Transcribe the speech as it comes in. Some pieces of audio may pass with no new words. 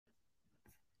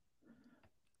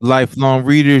Lifelong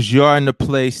readers, you're in the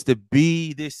place to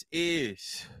be. This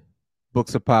is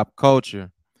Books of Pop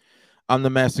Culture. I'm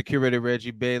the master curator, Reggie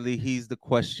Bailey. He's the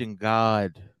question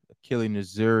god, Achille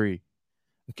Nazuri.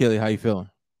 Achille, how you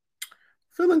feeling?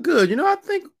 Feeling good. I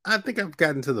think I've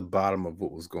gotten to the bottom of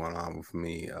what was going on with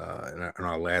me in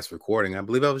our last recording. I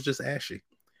believe I was just ashy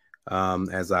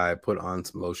as I put on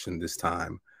some lotion this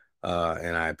time,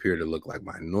 and I appear to look like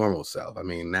my normal self. I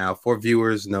mean, now for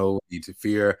viewers, no need to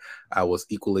fear. I was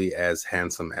equally as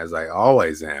handsome as I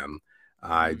always am.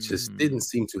 I just didn't Mm.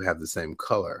 seem to have the same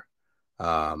color.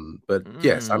 But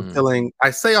yes, I'm Mm. feeling.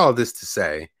 I say all this to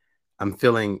say I'm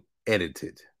feeling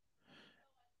edited.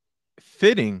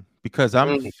 Fitting because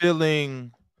I'm Mm.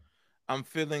 feeling I'm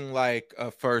feeling like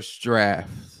a first draft.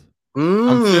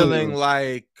 I'm feeling Mm.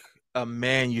 like a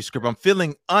manuscript. I'm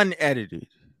feeling unedited.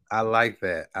 I like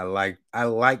that. I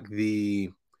like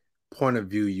the point of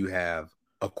view you have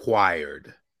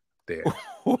acquired there.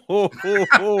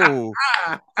 Ooh.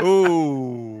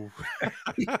 Ooh.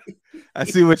 I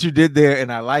see what you did there,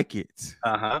 and I like it.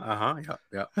 Uh-huh. Yep.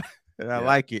 Yep. And I Yep.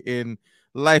 like it. And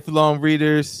lifelong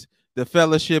readers, the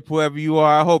fellowship, whoever you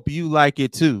are, I hope you like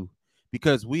it too,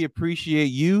 because we appreciate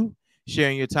you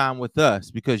sharing your time with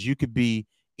us. Because you could be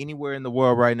anywhere in the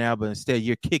world right now, but instead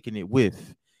you're kicking it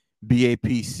with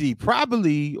BAPC,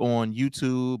 probably on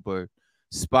YouTube or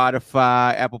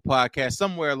Spotify, Apple Podcast,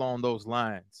 somewhere along those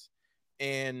lines.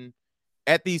 And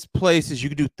at these places, you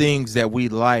can do things that we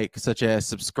like, such as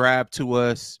subscribe to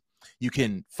us. You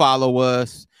can follow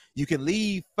us. You can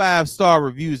leave 5-star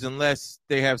reviews unless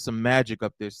they have some magic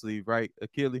up their sleeve, right,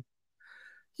 Achille?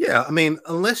 Yeah, I mean,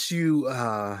 unless you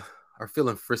are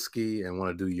feeling frisky and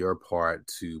want to do your part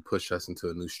to push us into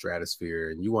a new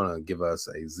stratosphere and you want to give us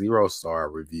a 0-star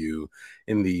review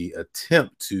in the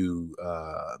attempt to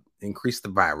increase the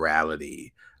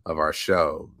virality of our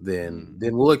show, then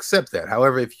we'll accept that.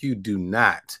 However, if you do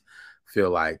not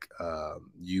feel like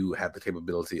you have the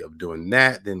capability of doing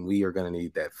that, then we are going to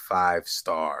need that 5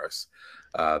 stars.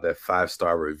 That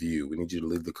 5-star review. We need you to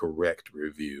leave the correct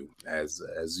review.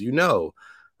 As you know,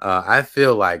 I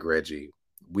feel like, Reggie,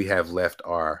 we have left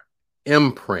our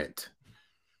imprint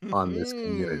on this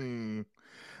community.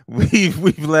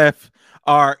 We've left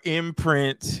our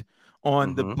imprint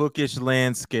on the Mm-hmm. bookish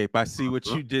landscape. I see what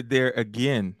Mm-hmm. you did there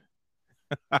again.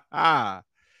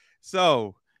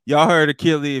 So y'all heard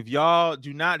Achille. If y'all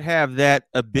do not have that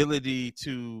ability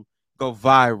to go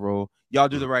viral, y'all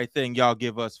do the right thing. Y'all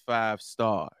give us 5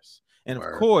 stars. And of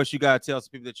Word. course, you gotta tell some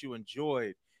people that you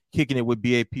enjoyed kicking it with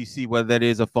BAPC, whether that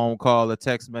is a phone call, a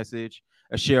text message,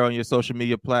 a share on your social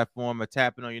media platform, a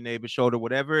tapping on your neighbor's shoulder,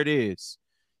 whatever it is.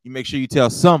 You make sure you tell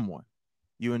someone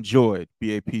you enjoyed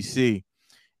BAPC.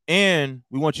 And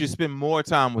we want you to spend more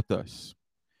time with us.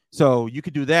 So you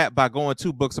could do that by going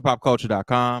to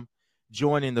booksofpopculture.com,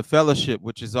 joining the fellowship,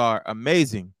 which is our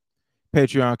amazing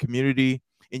Patreon community.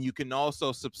 And you can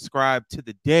also subscribe to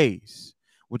the Days,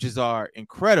 which is our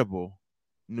incredible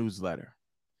newsletter.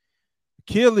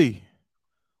 Keely,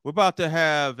 we're about to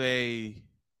have I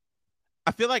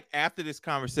feel like after this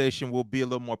conversation, we'll be a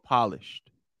little more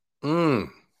polished. Mm.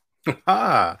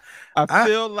 I, I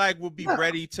feel like we'll be yeah,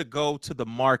 ready to go to the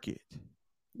market.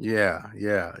 yeah.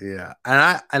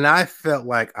 And I felt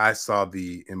like I saw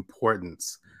the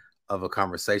importance of a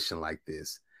conversation like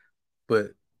this.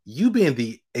 But you being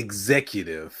the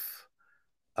executive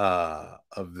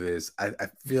of this, I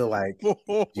feel like you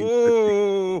put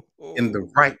me in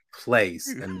the right place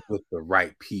and with the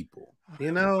right people.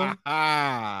 You know?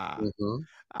 Mm-hmm.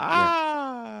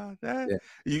 Yeah. That Yeah.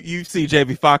 you see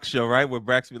JB Fox show, right? Where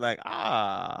Brax be like,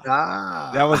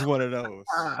 that was Ah. one of those.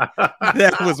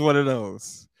 That was one of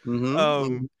those. Mm-hmm.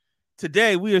 Um,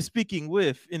 Today we are speaking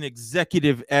with an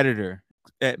executive editor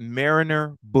at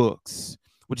Mariner Books,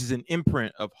 which is an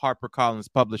imprint of HarperCollins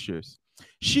Publishers.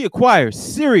 She acquires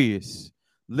serious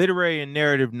literary and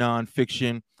narrative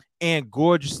nonfiction and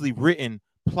gorgeously written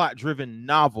plot-driven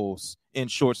novels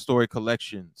and short story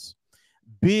collections.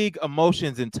 Big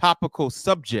emotions and topical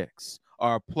subjects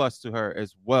are a plus to her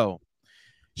as well.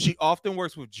 She often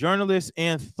works with journalists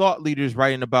and thought leaders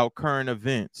writing about current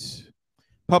events,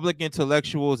 public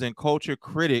intellectuals, and culture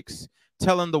critics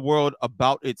telling the world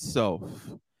about itself,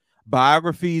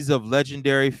 biographies of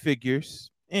legendary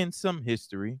figures, and some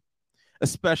history,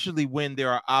 especially when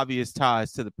there are obvious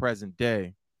ties to the present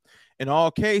day. In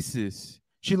all cases,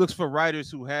 she looks for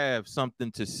writers who have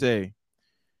something to say.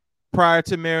 Prior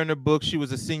to Mariner Books, she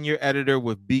was a senior editor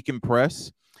with Beacon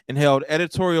Press and held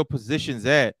editorial positions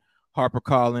at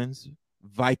HarperCollins,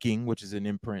 Viking, which is an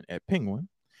imprint at Penguin,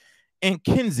 and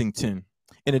Kensington,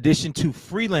 in addition to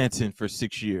freelancing for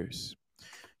 6 years.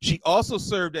 She also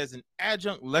served as an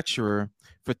adjunct lecturer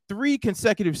for 3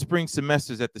 consecutive spring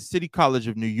semesters at the City College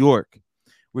of New York,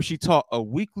 where she taught a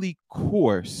weekly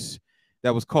course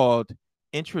that was called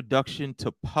Introduction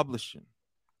to Publishing.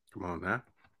 Come on now.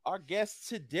 Our guest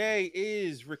today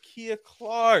is Rakia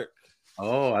Clark.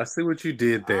 Oh, I see what you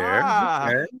did there. Ah,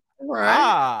 Okay. All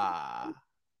right.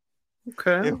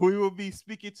 Okay. And we will be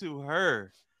speaking to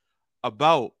her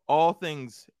about all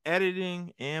things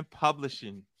editing and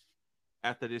publishing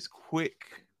after this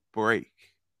quick break.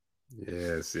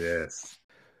 Yes, yes.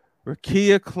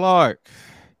 Rakia Clark,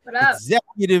 What up?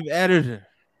 executive editor.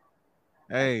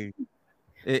 Hey,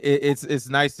 it's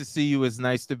nice to see you. It's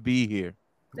nice to be here.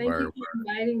 Thank you for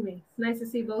inviting me. It's nice to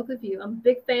see both of you. I'm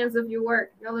big fans of your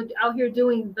work. Y'all are out here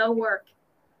doing the work.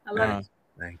 I love it.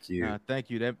 Thank you. Thank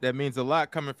you. That means a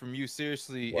lot coming from you,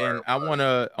 seriously. And I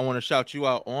wanna shout you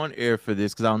out on air for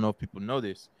this because I don't know if people know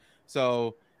this.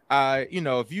 So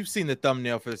if you've seen the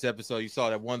thumbnail for this episode, you saw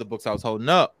that one of the books I was holding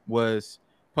up was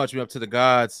Punch Me Up to the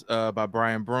Gods by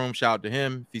Brian Broom. Shout out to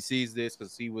him if he sees this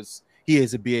because he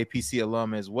is a BAPC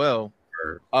alum as well.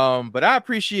 Sure. But I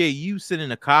appreciate you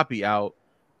sending a copy out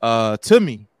to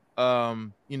me.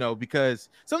 Because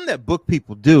something that book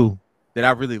people do that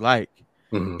I really like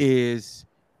is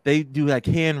they do like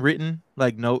handwritten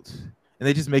like notes and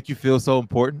they just make you feel so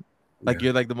important. Like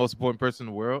you're like the most important person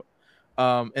in the world.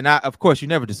 And of course, you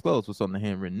never disclose what's on the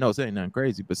handwritten notes. It ain't nothing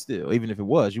crazy, but still, even if it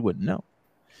was, you wouldn't know.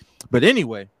 But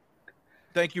anyway,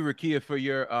 thank you, Rakia, for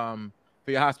your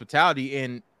hospitality.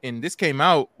 And this came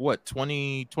out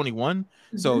 2021.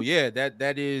 So yeah,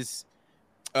 that is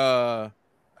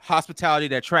hospitality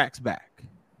that tracks back,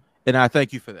 and I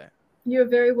thank you for that. You're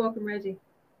very welcome, Reggie.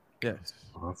 Yes.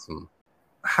 Awesome.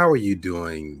 How are you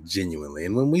doing genuinely?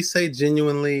 And when we say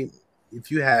genuinely,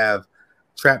 if you have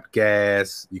trapped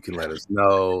gas, you can let us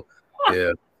know.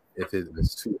 If it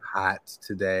was too hot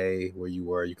today where you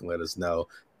were, you can let us know.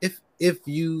 If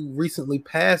you recently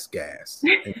passed gas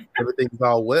and everything's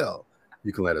all well,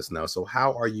 you can let us know. So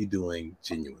how are you doing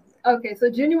genuinely? Okay, so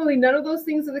genuinely, none of those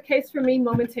things are the case for me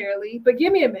momentarily, but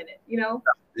give me a minute,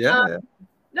 Yeah.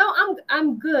 No,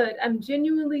 I'm good. I'm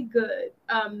genuinely good.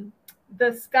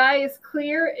 The sky is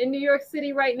clear in New York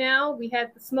City right now. We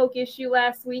had the smoke issue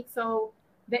last week, so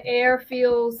the air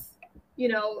feels,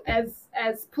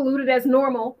 as polluted as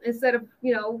normal instead of,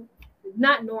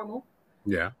 not normal.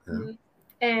 Yeah.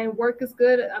 And work is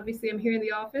good. Obviously, I'm here in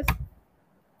the office.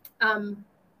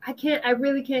 I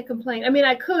really can't complain. I mean,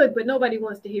 I could, but nobody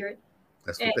wants to hear it.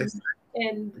 That's what they say.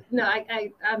 And no,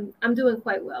 I'm doing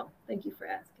quite well. Thank you for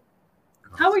asking.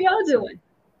 How are y'all doing?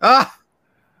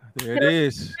 There it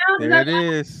is. There it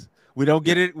is. We don't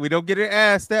get it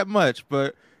asked that much,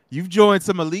 but you've joined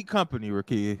some elite company,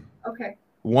 Rakia. Okay.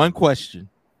 One question.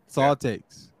 That's all it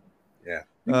takes. Yeah.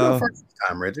 You go first this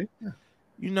time, Reggie. Yeah.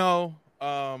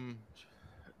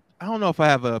 I don't know if I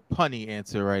have a punny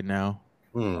answer right now.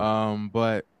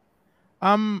 But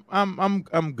I'm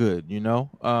good,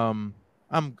 I'm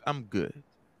good.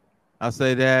 I'll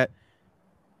say that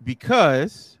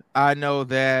because I know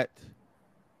that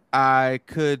I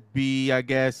could be, I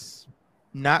guess,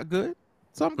 not good.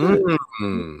 So I'm good.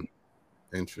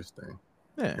 Interesting.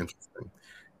 Yeah. Interesting.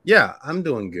 Yeah, I'm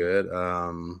doing good.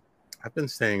 I've been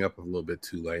staying up a little bit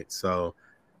too late. So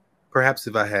perhaps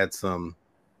if I had some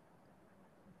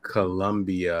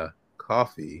Columbia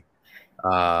coffee,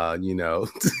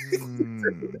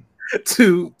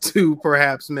 to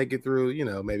perhaps make it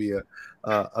through, maybe a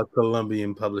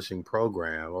Columbian publishing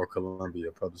program or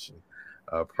Columbia publishing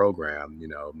program,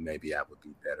 maybe I would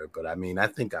be better. But I mean, I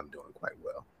think I'm doing quite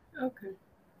well. Okay.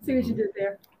 See what you did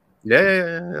there.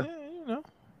 Yeah.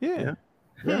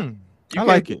 I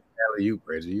like it. You,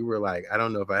 Reggie, you were like, I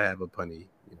don't know if I have a punny,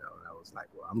 and I was like,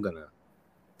 well, I'm gonna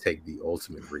take the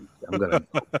ultimate reach. I'm gonna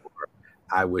go for,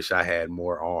 I wish I had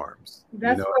more arms.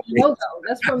 That's from the logo.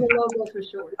 That's from the logo for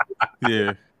sure.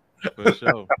 Yeah, for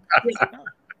sure.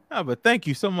 No, but thank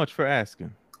you so much for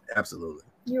asking. Absolutely.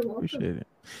 You're welcome. Appreciate it.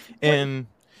 And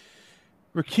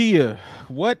Rakia,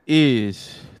 what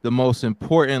is the most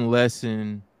important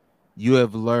lesson you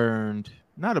have learned,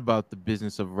 not about the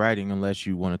business of writing, unless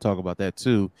you want to talk about that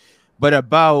too, but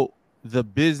about the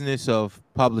business of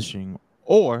publishing?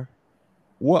 Or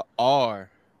what are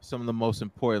some of the most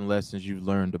important lessons you've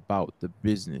learned about the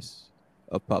business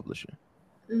of publishing?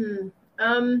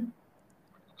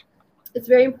 It's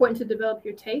very important to develop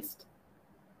your taste.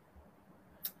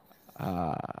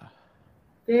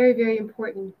 Very, very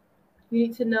important. You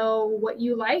need to know what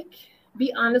you like.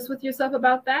 Be honest with yourself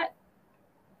about that.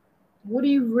 What do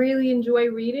you really enjoy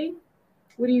reading?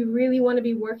 What do you really want to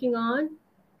be working on?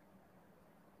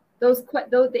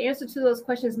 The answer to those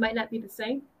questions might not be the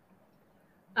same.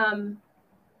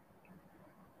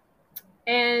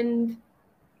 And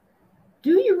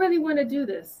do you really want to do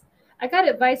this? I got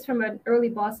advice from an early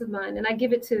boss of mine, and I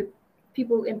give it to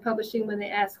people in publishing when they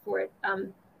ask for it.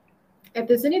 If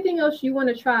there's anything else you want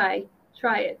to try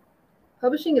it.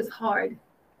 Publishing is hard,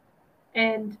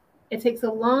 and it takes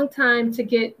a long time to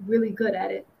get really good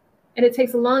at it. And it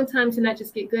takes a long time to not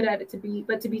just get good at it,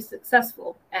 but to be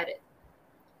successful at it.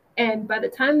 And by the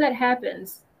time that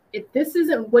happens, if this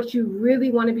isn't what you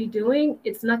really want to be doing,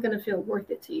 it's not going to feel worth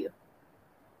it to you.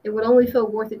 It would only feel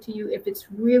worth it to you if it's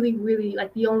really, really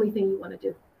like the only thing you want to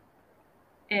do.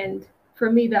 And for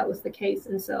me, that was the case.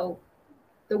 And so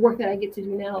the work that I get to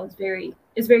do now is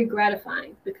very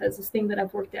gratifying, because this thing that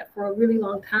I've worked at for a really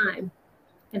long time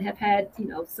and have had,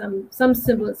 some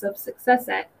semblance of success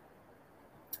at,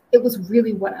 it was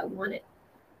really what I wanted.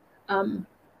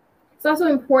 It's also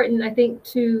important, I think,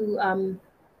 to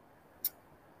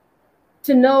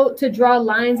draw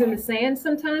lines in the sand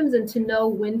sometimes, and to know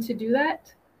when to do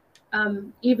that.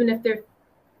 Even if there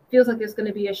feels like there's going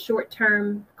to be a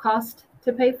short-term cost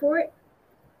to pay for it,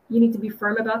 you need to be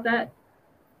firm about that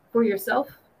for yourself.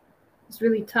 It's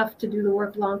really tough to do the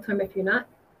work long-term if you're not.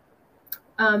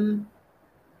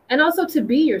 And also to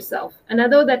be yourself. And I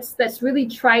know that's really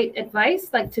trite advice,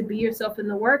 like to be yourself in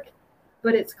the work,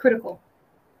 but it's critical.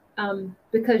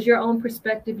 Because your own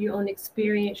perspective, your own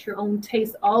experience, your own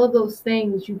taste, all of those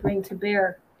things you bring to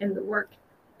bear in the work.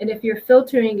 And if you're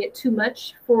filtering it too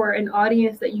much for an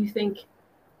audience that you think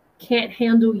can't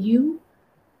handle you,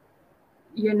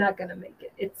 you're not going to make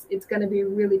it. It's going to be a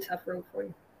really tough road for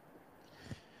you.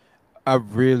 I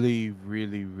really,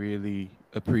 really, really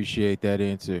appreciate that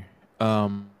answer.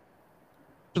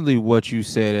 Especially what you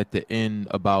said at the end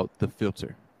about the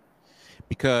filter,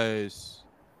 because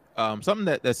something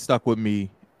that stuck with me,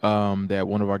 that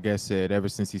one of our guests said ever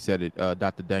since he said it,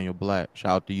 Dr. Daniel Black,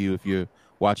 shout out to you if you're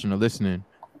watching or listening.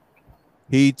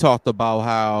 He talked about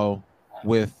how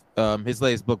with his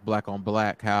latest book, Black on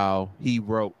Black, how he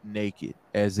wrote naked,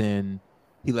 as in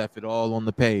he left it all on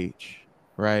the page,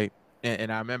 right?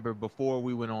 And I remember before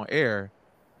we went on air,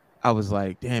 I was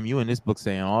like, damn, you in this book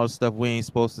saying all the stuff we ain't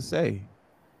supposed to say.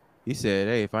 He said,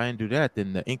 hey, if I didn't do that,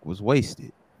 then the ink was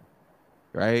wasted,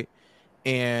 right?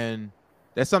 And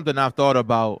that's something I've thought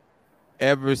about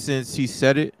ever since he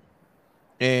said it.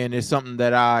 And it's something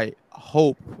that I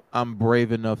hope I'm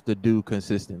brave enough to do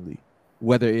consistently,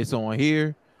 whether it's on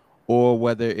here or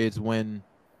whether it's when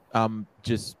I'm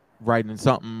just writing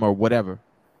something or whatever.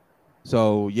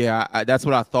 So, yeah, that's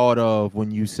what I thought of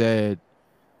when you said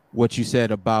what you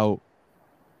said about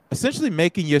essentially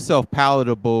making yourself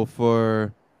palatable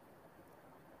for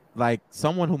like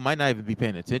someone who might not even be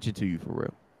paying attention to you for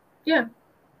real. Yeah.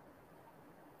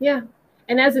 Yeah.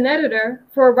 And as an editor,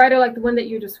 for a writer like the one that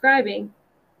you're describing,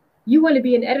 you want to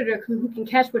be an editor who can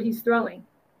catch what he's throwing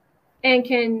and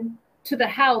can, to the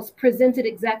house, present it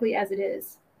exactly as it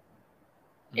is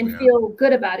and feel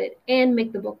good about it and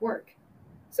make the book work,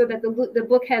 so that the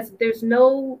book there's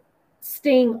no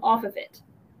sting off of it.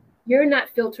 You're not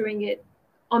filtering it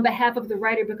on behalf of the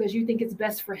writer because you think it's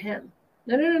best for him.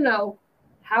 No.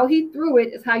 How he threw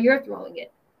it is how you're throwing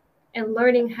it, and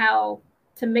learning how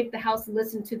to make the house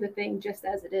listen to the thing just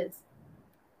as it is.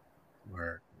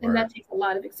 Word. And that takes a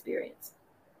lot of experience.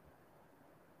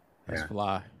 That's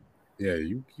fly. Yeah,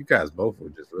 you guys both were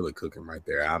just really cooking right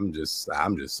there. I'm just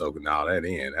soaking all that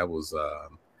in. That was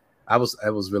I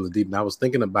was really deep. And I was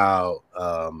thinking about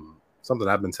something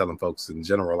I've been telling folks in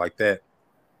general, like that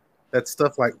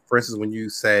stuff, like for instance, when you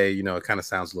say, it kind of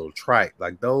sounds a little trite,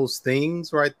 like those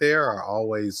things right there are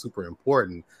always super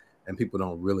important, and people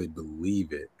don't really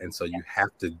believe it. And so you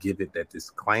have to give it that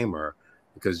disclaimer,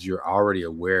 because you're already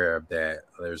aware of that.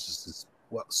 There's just this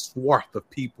swath of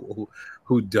people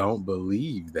who don't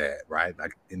believe that, right?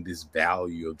 Like in this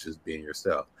value of just being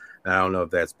yourself. And I don't know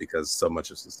if that's because so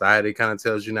much of society kind of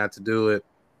tells you not to do it,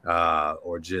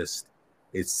 or just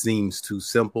it seems too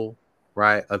simple,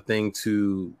 right? A thing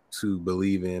to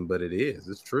believe in, but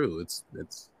it's true. It's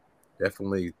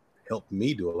definitely helped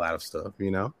me do a lot of stuff,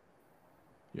 Yeah.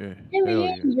 In the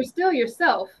end, you're still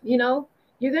yourself, You're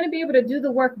going to be able to do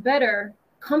the work better,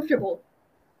 comfortable.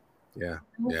 Yeah.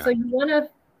 So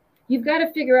you've got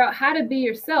to figure out how to be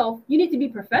yourself. You need to be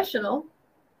professional.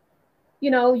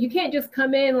 You can't just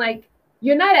come in like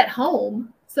you're not at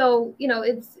home. So,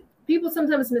 it's people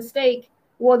sometimes mistake,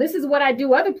 well, this is what I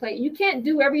do other places. You can't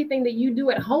do everything that you do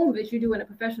at home that you do in a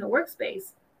professional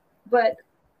workspace. But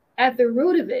at the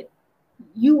root of it,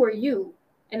 you are you.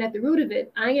 And at the root of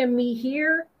it, I am me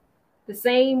here the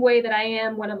same way that I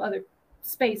am when I'm other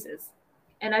spaces.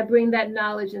 And I bring that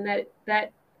knowledge and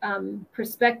that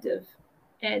perspective.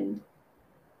 And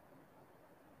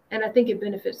And I think it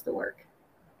benefits the work.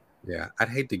 Yeah, I'd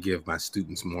hate to give my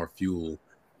students more fuel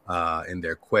in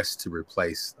their quest to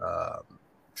replace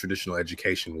traditional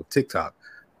education with TikTok.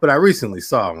 But I recently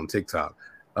saw on TikTok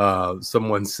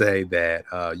someone say that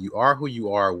you are who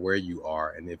you are where you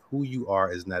are. And if who you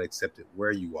are is not accepted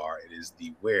where you are, it is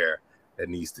the where that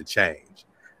needs to change.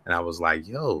 And I was like,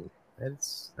 yo,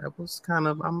 that was kind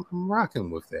of, I'm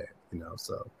rocking with that, you know.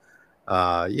 So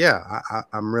yeah,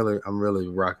 I'm really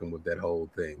rocking with that whole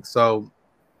thing. So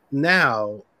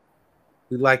now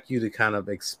we'd like you to kind of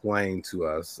explain to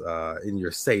us in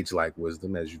your sage-like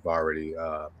wisdom, as you've already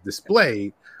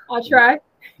displayed. I'll try.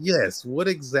 Yes, what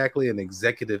exactly an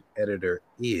executive editor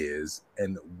is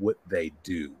and what they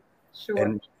do.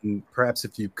 Sure. And perhaps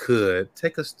if you could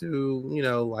take us through, you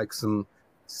know, like some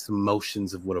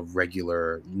motions of what a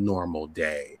regular normal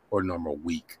day or normal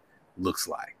week looks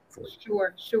like for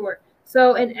you. Sure.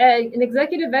 So an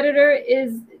executive editor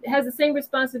has the same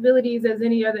responsibilities as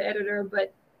any other editor,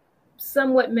 but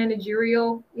somewhat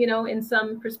managerial, you know, in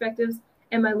some perspectives.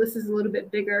 And my list is a little bit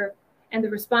bigger. And the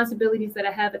responsibilities that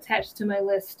I have attached to my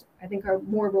list, I think, are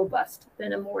more robust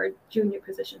than a more junior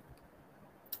position.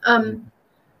 An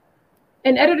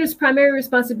editor's primary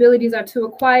responsibilities are to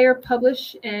acquire,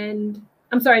 edit,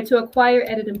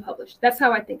 and publish. That's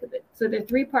how I think of it. So there are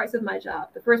three parts of my job.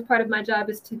 The first part of my job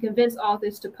is to convince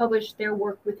authors to publish their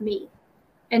work with me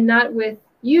and not with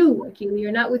you, Akili,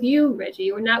 or not with you,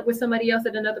 Reggie, or not with somebody else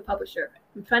at another publisher.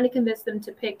 I'm trying to convince them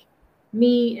to pick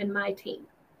me and my team.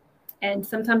 And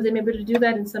sometimes I'm able to do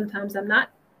that, and sometimes I'm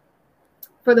not.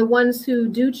 For the ones who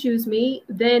do choose me,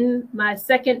 then the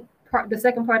second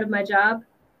part of my job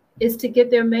is to get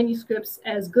their manuscripts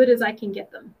as good as I can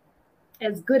get them.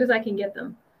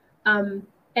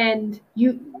 And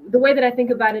the way that I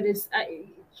think about it is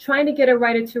trying to get a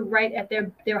writer to write at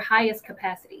their highest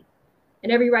capacity.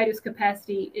 And every writer's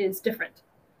capacity is different.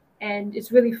 And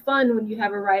it's really fun when you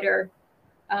have a writer,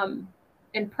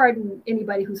 and pardon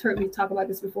anybody who's heard me talk about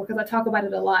this before, because I talk about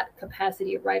it a lot,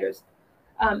 capacity of writers.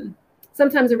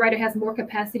 Sometimes a writer has more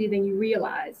capacity than you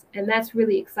realize, and that's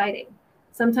really exciting.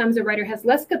 Sometimes a writer has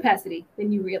less capacity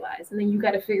than you realize, and then you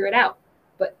got to figure it out.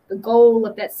 But the goal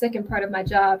of that second part of my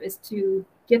job is to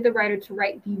get the writer to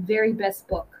write the very best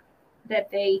book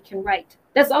that they can write.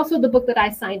 That's also the book that I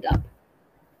signed up.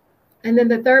 And then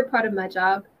the third part of my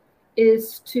job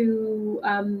is to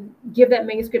give that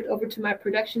manuscript over to my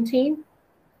production team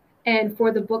and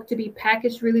for the book to be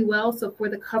packaged really well. So for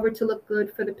the cover to look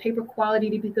good, for the paper quality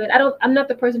to be good. I'm not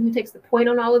the person who takes the point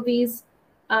on all of these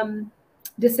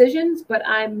decisions, but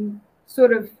I'm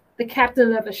sort of the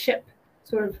captain of a ship,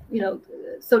 sort of, you know,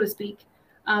 so to speak.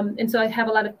 And so I have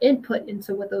a lot of input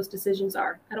into what those decisions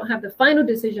are. I don't have the final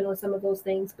decision on some of those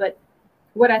things, but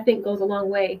what I think goes a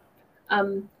long way.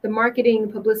 The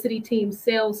marketing, publicity team,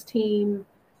 sales team,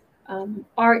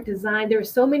 art, design. There are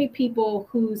so many people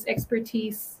whose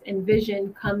expertise and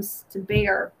vision comes to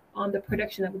bear on the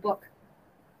production of a book.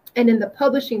 And in the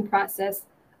publishing process,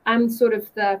 I'm sort of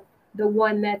the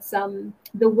one that's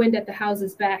the wind at the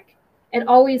house's back, and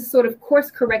always sort of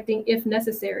course correcting if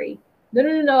necessary.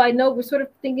 No. I know we're sort of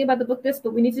thinking about the book this,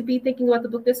 but we need to be thinking about the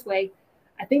book this way.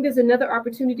 I think there's another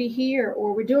opportunity here,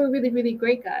 or we're doing really, really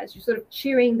great, guys. You're sort of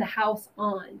cheering the house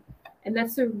on. And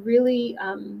that's a really,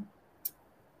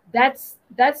 that's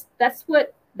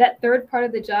what that third part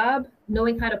of the job,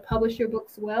 knowing how to publish your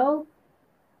books well,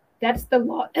 that's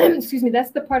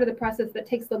that's the part of the process that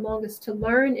takes the longest to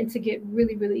learn and to get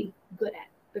really, really good at.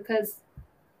 Because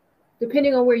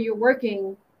depending on where you're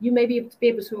working, you may be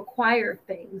able to acquire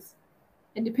things.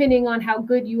 And depending on how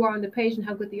good you are on the page and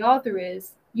how good the author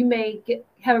is, you may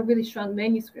have a really strong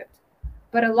manuscript.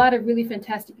 But a lot of really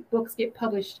fantastic books get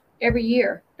published every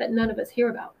year that none of us hear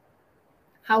about.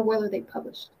 How well are they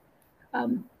published?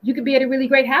 You could be at a really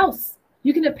great house.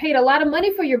 You can have paid a lot of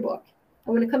money for your book.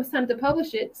 And when it comes time to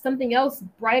publish it, something else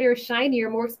brighter, shinier,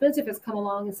 more expensive has come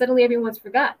along, and suddenly everyone's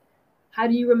forgot. How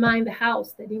do you remind the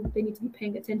house that they need to be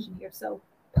paying attention here? So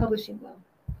publishing well.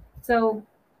 So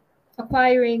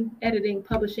acquiring, editing,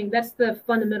 publishing, that's the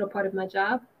fundamental part of my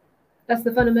job. That's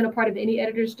the fundamental part of any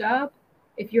editor's job.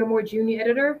 If you're a more junior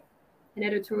editor, an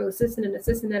editorial assistant, an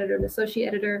assistant editor, an associate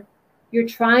editor, you're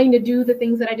trying to do the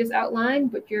things that I just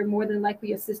outlined, but you're more than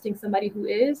likely assisting somebody who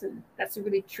is, and that's a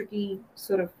really tricky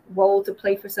sort of role to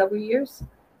play for several years.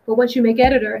 But once you make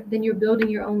editor, then you're building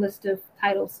your own list of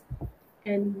titles.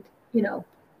 And, you know,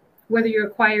 whether you're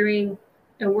acquiring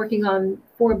and working on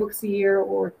 4 books a year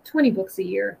or 20 books a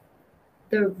year,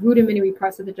 the rudimentary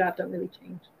parts of the job don't really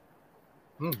change.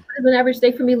 What does an average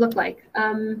day for me look like?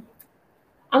 I'm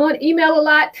on email a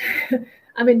lot.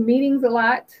 I'm in meetings a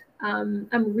lot.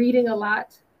 I'm reading a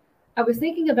lot. I was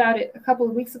thinking about it a couple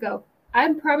of weeks ago.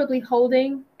 I'm probably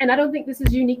holding, and I don't think this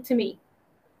is unique to me.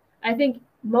 I think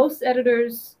most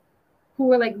editors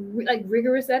who are like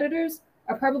rigorous editors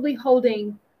are probably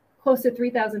holding close to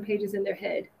 3,000 pages in their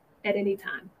head at any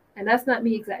time. And that's not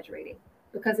me exaggerating,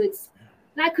 because it's,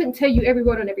 and I couldn't tell you every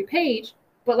word on every page,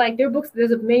 but like there are books,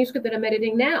 there's a manuscript that I'm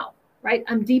editing now, right?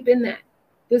 I'm deep in that.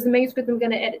 There's a manuscript I'm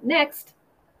going to edit next.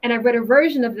 And I read a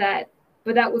version of that,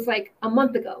 but that was like a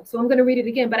month ago. So I'm going to read it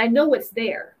again, but I know it's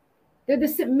there. They're the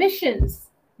submissions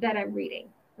that I'm reading,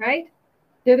 right?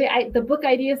 They're the book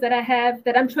ideas that I have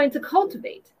that I'm trying to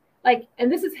cultivate. Like,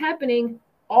 and this is happening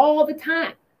all the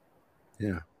time.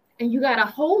 Yeah. And you got to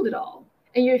hold it all.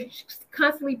 And you're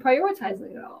constantly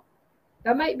prioritizing it all.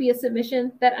 There might be a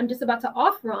submission that I'm just about to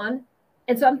offer on.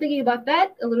 And so I'm thinking about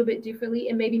that a little bit differently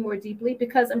and maybe more deeply,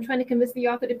 because I'm trying to convince the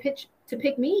author to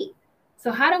pick me.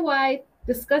 So how do I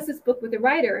discuss this book with the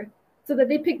writer so that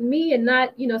they pick me and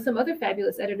not, some other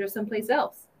fabulous editor someplace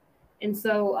else? And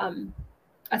so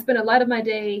I spend a lot of my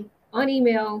day on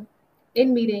email,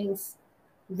 in meetings,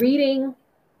 reading,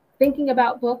 thinking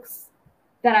about books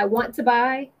that I want to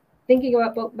buy, thinking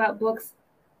about books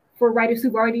for writers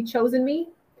who've already chosen me.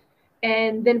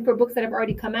 And then for books that have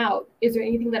already come out, is there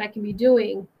anything that I can be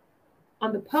doing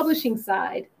on the publishing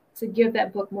side to give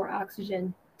that book more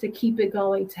oxygen, to keep it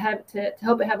going, to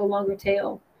help it have a longer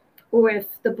tail? Or if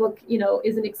the book,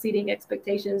 isn't exceeding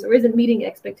expectations or isn't meeting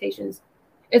expectations,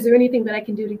 is there anything that I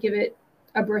can do to give it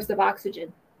a burst of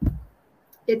oxygen?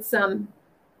 It's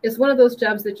one of those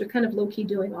jobs that you're kind of low-key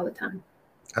doing all the time.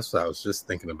 That's what I was just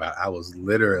thinking about. I was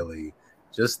literally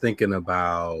just thinking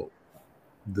about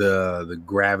the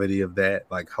gravity of that,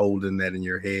 like holding that in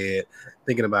your head,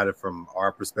 thinking about it from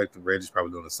our perspective. Reggie's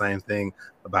probably doing the same thing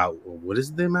about, well, what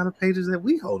is the amount of pages that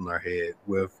we hold in our head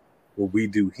with what we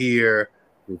do here,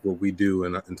 with what we do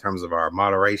in terms of our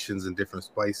moderations in different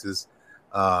places,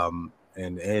 and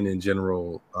in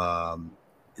general,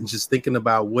 and just thinking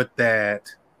about what that,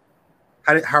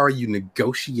 how are you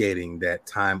negotiating that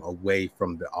time away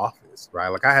from the office, right?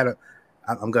 Like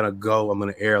I'm going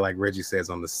to err, like Reggie says,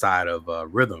 on the side of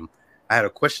rhythm. I had a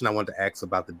question I wanted to ask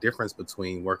about the difference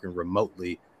between working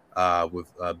remotely with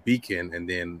Beacon and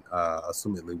then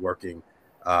assumedly working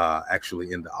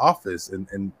actually in the office.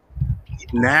 And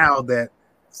now that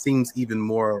seems even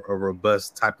more a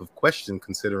robust type of question,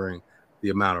 considering the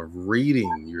amount of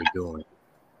reading you're doing.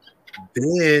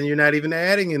 Then you're not even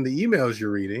adding in the emails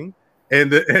you're reading and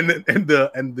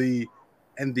the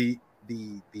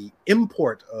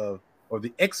import of, or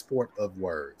the export of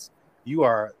words. You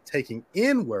are taking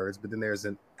in words, but then there's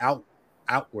an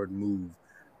outward move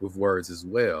with words as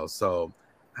well. So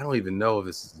I don't even know if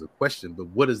this is a question, but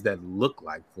what does that look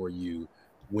like for you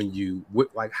when you,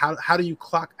 like, how do you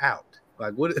clock out?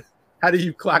 Like, how do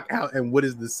you clock out, and what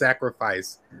is the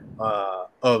sacrifice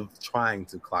of trying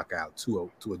to clock out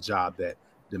to a job that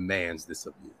demands this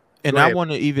of you? And I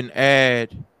want to even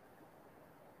add,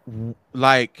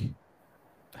 like,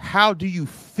 how do you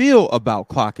feel about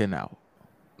clocking out?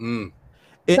 And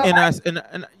I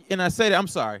say that, I'm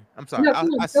sorry.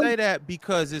 I say that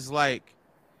because it's like,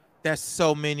 that's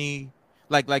so many,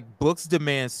 like books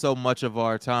demand so much of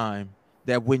our time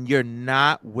that when you're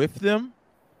not with them,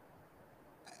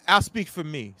 I'll speak for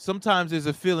me, sometimes there's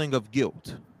a feeling of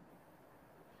guilt,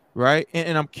 right?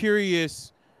 And I'm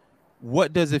curious,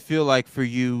 what does it feel like for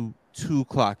you to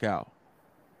clock out?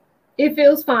 It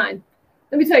feels fine.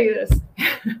 Let me tell you this.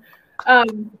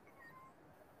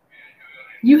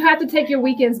 You have to take your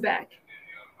weekends back.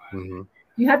 Mm-hmm.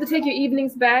 You have to take your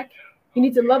evenings back. You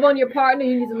need to love on your partner.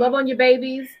 You need to love on your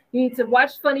babies. You need to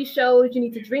watch funny shows. You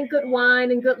need to drink good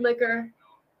wine and good liquor.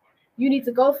 You need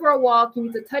to go for a walk. You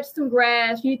need to touch some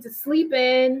grass. You need to sleep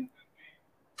in.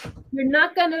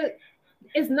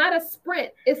 It's not a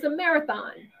sprint. It's a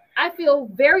marathon. I feel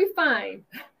very fine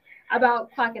about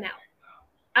clocking out.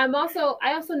 I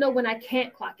also know when I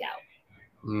can't clock out.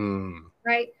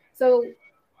 Right? So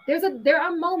there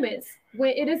are moments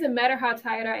when it doesn't matter how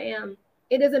tired I am.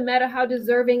 It doesn't matter how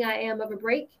deserving I am of a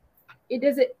break. It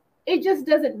just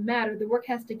doesn't matter. The work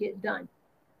has to get done.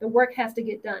 The work has to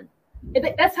get done.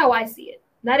 That's how I see it.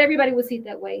 Not everybody will see it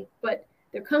that way, but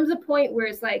there comes a point where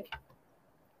it's like,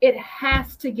 it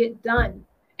has to get done,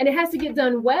 and it has to get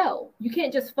done well. You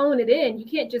can't just phone it in. You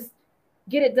can't just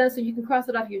get it done so you can cross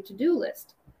it off your to-do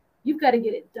list. You've got to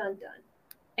get it done.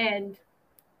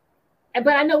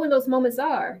 But I know when those moments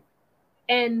are,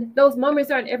 and those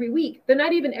moments aren't every week. They're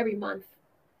not even every month.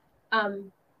 But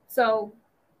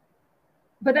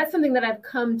that's something that I've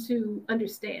come to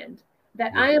understand,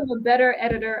 that I am a better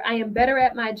editor. I am better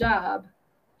at my job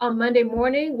on Monday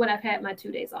morning when I've had my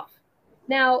 2 days off.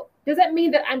 Now, Does that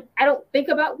mean that I don't think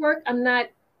about work? I'm not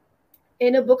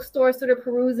in a bookstore sort of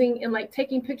perusing and like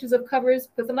taking pictures of covers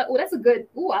because I'm like, oh, that's a good,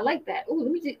 oh, I like that. Oh,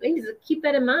 let me just keep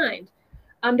that in mind.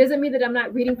 Does it mean that I'm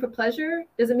not reading for pleasure?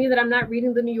 Does it mean that I'm not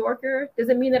reading the New Yorker? Does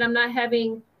it mean that I'm not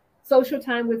having social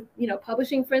time with,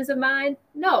 publishing friends of mine?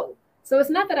 No. So it's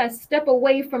not that I step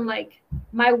away from like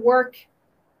my work.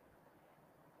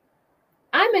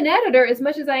 I'm an editor as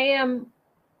much as I am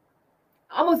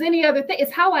almost any other thing.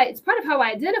 It's part of how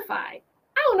I identify. I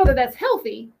don't know that that's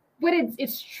healthy, but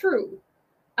it's true.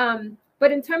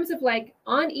 But in terms of like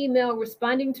on email,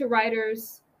 responding to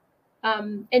writers,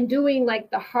 and doing like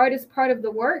the hardest part of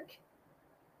the work,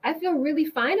 I feel really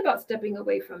fine about stepping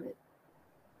away from it.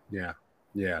 Yeah.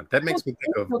 That makes me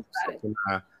think of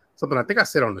something I think I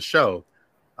said on the show,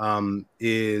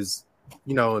 is,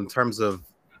 in terms of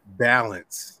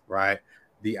balance, right?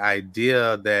 The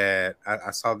idea that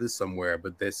I saw this somewhere,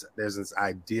 but there's this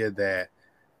idea that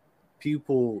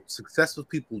successful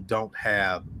people don't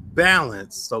have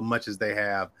balance so much as they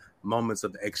have moments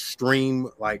of extreme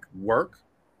like work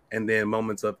and then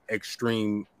moments of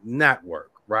extreme not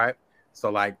work, right? So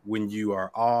like when you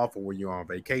are off or when you're on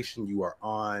vacation, you are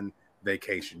on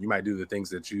vacation. You might do the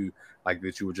things that you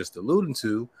were just alluding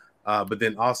to, but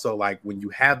then also like when you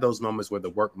have those moments where the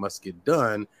work must get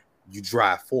done, you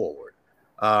drive forward.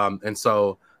 And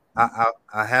so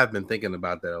I have been thinking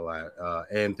about that a lot,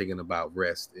 and thinking about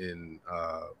rest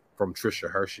from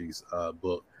Trisha Hershey's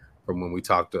book from when we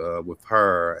talked with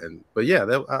her. But yeah,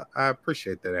 I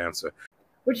appreciate that answer.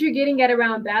 What you're getting at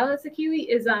around balance, Akili,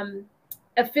 is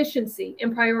efficiency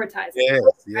and prioritizing. Yes,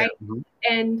 right? Yeah. Mm-hmm.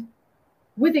 And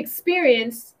with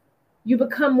experience, you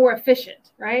become more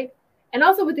efficient, right? And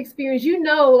also with experience,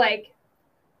 like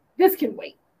this can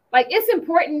wait. Like it's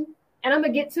important and I'm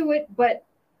gonna get to it, but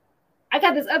I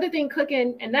got this other thing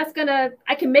cooking and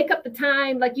I can make up the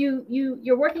time. Like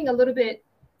you're working a little bit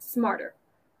smarter.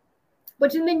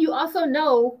 But then you also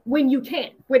know when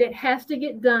it has to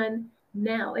get done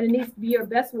now, and it needs to be your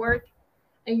best work.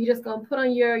 And you're just gonna put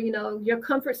on your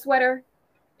comfort sweater,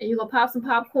 and you're gonna pop some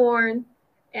popcorn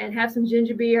and have some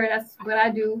ginger beer. That's what I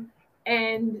do,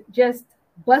 and just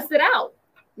bust it out.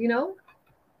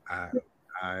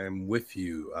 I'm with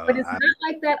you. But it's not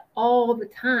like that all the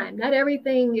time. Not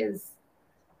everything is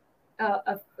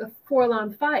a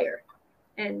forlorn fire,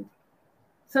 and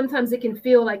sometimes it can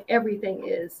feel like everything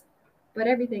is, but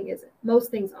everything isn't.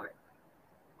 Most things aren't.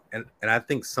 And I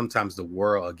think sometimes the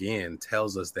world again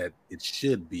tells us that it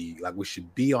should be like we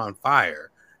should be on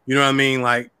fire. You know what I mean?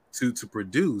 Like to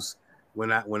produce.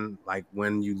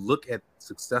 When you look at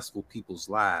successful people's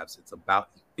lives, it's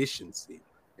about efficiency.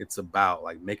 It's about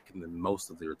like making the most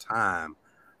of their time.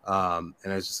 And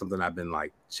it's just something I've been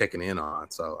like checking in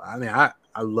on. So I mean, I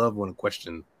love when a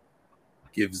question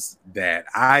gives that.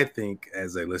 I think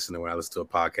as a listener, when I listen to a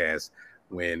podcast,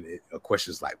 when a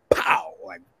question is like pow,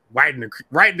 like right in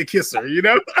the kisser,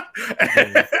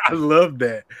 I love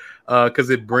that because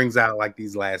it brings out like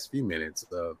these last few minutes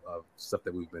of stuff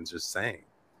that we've been just saying.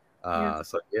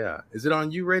 So yeah, is it on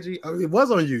you, Reggie? Oh, it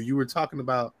was on you. You were talking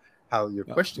about how your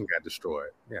question got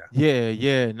destroyed.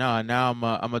 Yeah. No, now I'm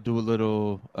gonna do a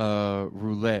little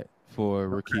roulette for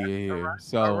Rakia here.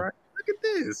 So all right. Look at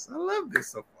this. I love this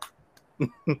so far.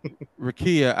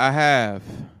 Rakia, I have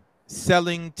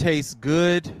selling tastes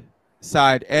good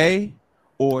side A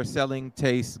or selling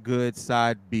tastes good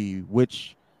side B.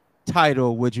 Which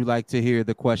title would you like to hear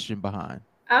the question behind?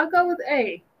 I'll go with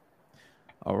A.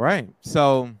 All right.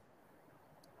 So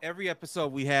every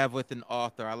episode we have with an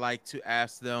author, I like to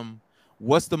ask them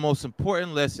what's the most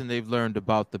important lesson they've learned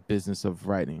about the business of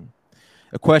writing.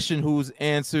 A question whose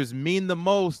answers mean the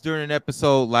most during an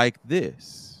episode like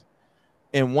this.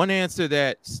 And one answer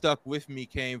that stuck with me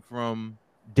came from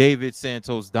David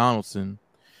Santos Donaldson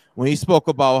when he spoke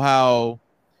about how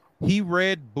he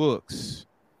read books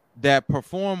that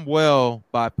perform well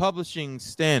by publishing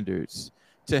standards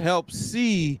to help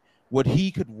see what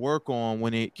he could work on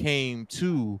when it came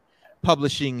to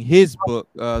publishing his book,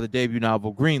 the debut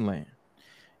novel Greenland.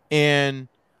 And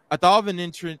I thought of an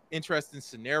interesting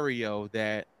scenario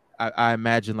that I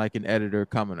imagine like an editor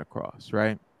coming across,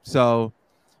 right? So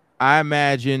I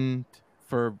imagined,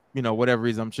 for whatever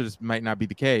reason, I'm sure this might not be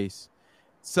the case,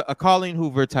 so a Colleen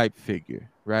Hoover type figure,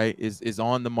 right, is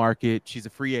on the market. She's a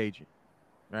free agent,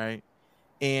 right?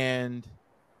 And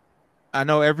I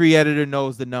know every editor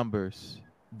knows the numbers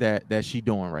that she's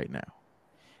doing right now.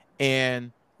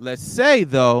 And let's say,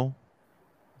 though,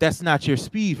 that's not your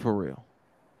speed for real.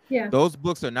 Yeah. Those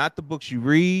books are not the books you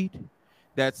read.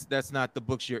 That's not the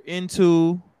books you're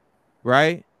into,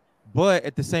 right? But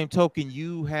at the same token,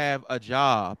 you have a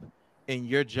job, and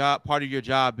part of your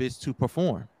job is to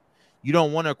perform. You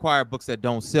don't want to acquire books that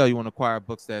don't sell. You want to acquire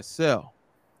books that sell.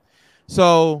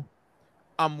 So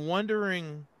I'm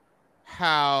wondering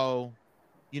how,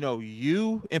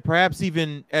 you and perhaps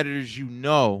even editors,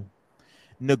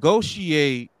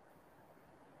 negotiate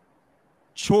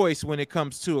choice when it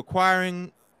comes to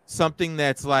acquiring something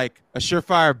that's like a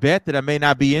surefire bet that I may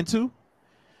not be into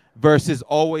versus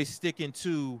always sticking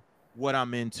to what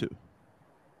I'm into.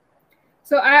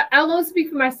 So I'll only speak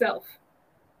for myself.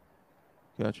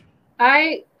 Gotcha.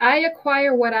 I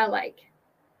acquire what I like.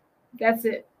 That's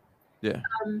it. Yeah.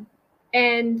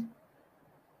 And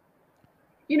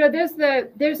there's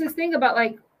this thing about,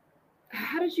 like,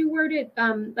 how did you word it?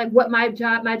 Like what my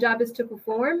job is to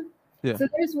perform. Yeah. So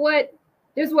there's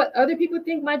what other people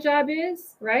think my job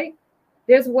is, right?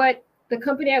 There's what the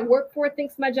company I work for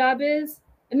thinks my job is,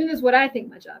 and then there's what I think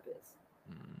my job is.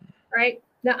 Right?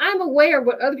 Now I'm aware of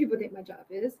what other people think my job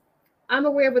is. I'm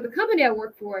aware of what the company I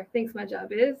work for thinks my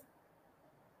job is.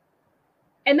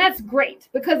 And that's great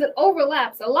because it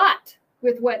overlaps a lot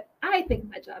with what I think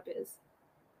my job is.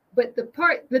 But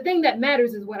the thing that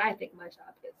matters is what I think my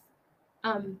job is.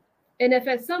 And if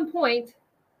at some point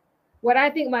what I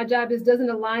think my job is doesn't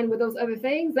align with those other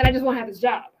things, then I just won't have this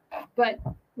job. But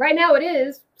right now it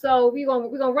is, so we're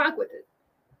gonna rock with it.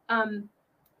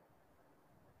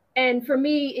 And for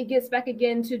me, it gets back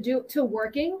again to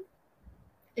working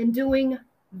and doing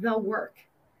the work.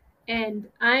 And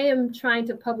I am trying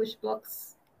to publish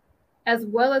books as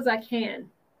well as I can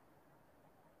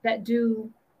that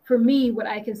do, for me, what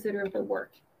I consider the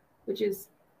work, which is,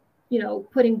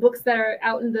 putting books that are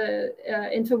out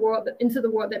into the world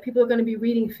that people are going to be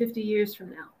reading 50 years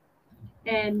from now,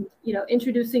 and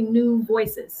introducing new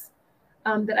voices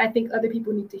that I think other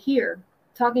people need to hear,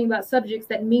 talking about subjects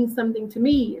that mean something to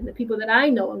me and the people that I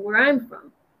know and where I'm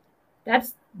from.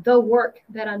 That's the work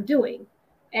that I'm doing,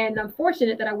 and I'm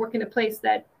fortunate that I work in a place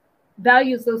that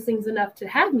values those things enough to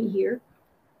have me here.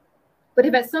 But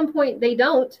if at some point they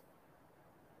don't,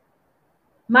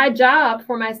 my job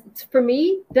for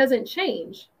me doesn't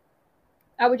change.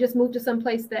 I would just move to some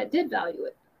place that did value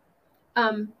it.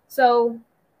 So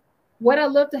would I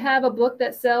love to have a book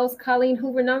that sells Colleen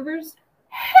Hoover numbers?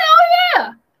 Hell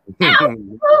yeah.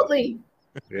 Absolutely.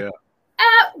 Yeah.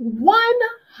 At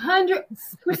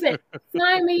 100%.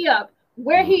 Sign me up.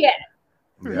 Where he at?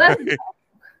 Yeah. Let's go.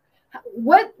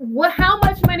 What how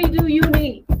much money do you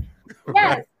need?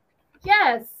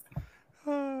 Yes.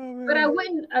 Oh, but I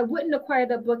wouldn't acquire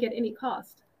that book at any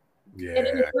cost. Yeah. At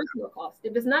any personal cost.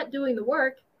 If it's not doing the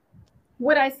work,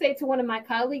 would I say to one of my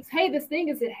colleagues, hey, this thing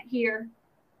is here.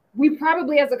 We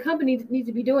probably as a company need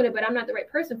to be doing it, but I'm not the right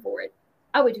person for it.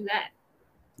 I would do that.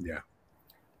 Yeah.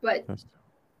 But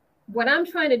what I'm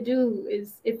trying to do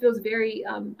is, it feels very,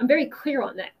 I'm very clear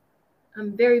on that.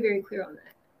 I'm very, very clear on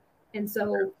that. And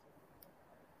so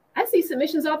I see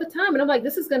submissions all the time and I'm like,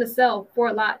 this is going to sell for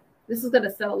a lot. This is going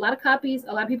to sell a lot of copies.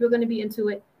 A lot of people are going to be into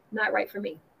it. Not right for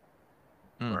me.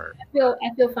 I feel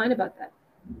fine about that.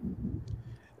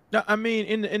 No, I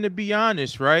mean, and to be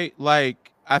honest, right?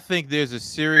 Like, I think there's a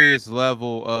serious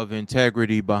level of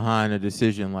integrity behind a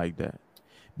decision like that.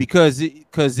 Because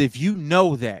if you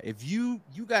know that, if you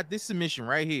got this submission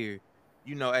right here,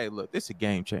 hey, look, this is a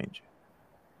game changer.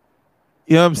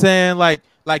 You know what I'm saying? Like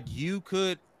you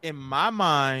could, in my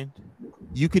mind,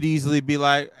 you could easily be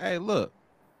like, hey, look,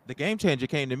 the game changer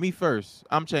came to me first.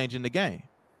 I'm changing the game.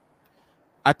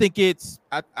 I think I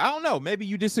don't know. Maybe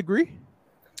you disagree.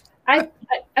 I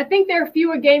think there are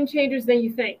fewer game changers than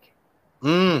you think.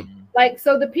 Like,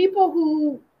 so the people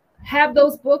who have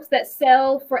those books that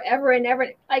sell forever and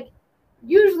ever, like,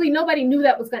 usually nobody knew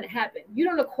that was going to happen. You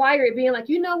don't acquire it being like,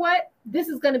 you know what, this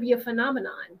is going to be a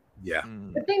phenomenon. Yeah.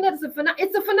 The thing that is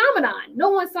it's a phenomenon.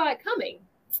 No one saw it coming.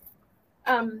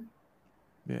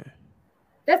 Yeah.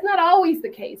 That's not always the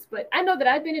case, but I know that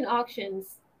I've been in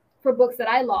auctions for books that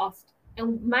I lost,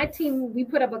 and my team, we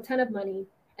put up a ton of money,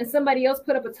 and somebody else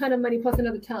put up a ton of money plus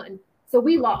another ton. So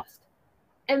we lost.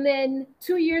 And then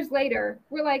 2 years later,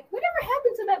 we're like, whatever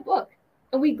happened to that book?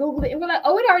 And we Googled it and we're like,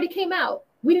 oh, it already came out.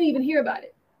 We didn't even hear about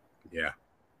it. Yeah.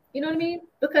 You know what I mean?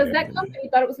 Because that company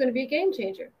thought it was going to be a game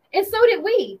changer. And so did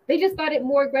we. They just thought it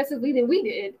more aggressively than we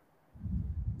did.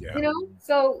 Yeah. You know?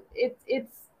 So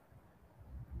it's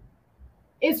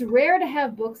rare to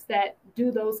have books that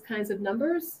do those kinds of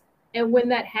numbers. And when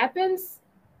that happens,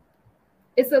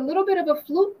 it's a little bit of a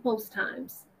fluke most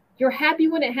times. You're happy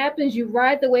when it happens. You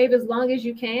ride the wave as long as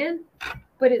you can,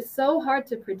 but it's so hard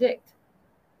to predict.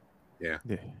 Yeah.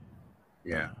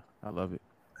 I love it.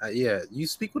 Yeah, you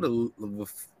speak with a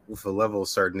level of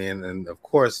certainty, and of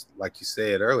course, like you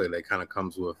said earlier, that kind of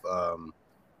comes with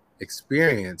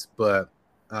experience. But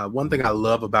one thing I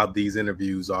love about these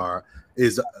interviews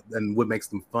and what makes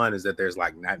them fun is that there's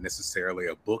like not necessarily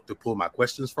a book to pull my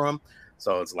questions from.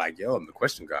 So it's like, yo, I'm the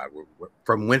question god.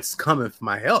 From whence cometh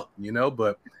my help,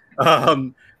 But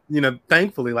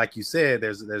thankfully, like you said,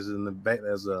 there's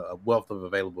a wealth of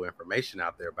available information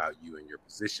out there about you and your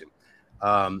position.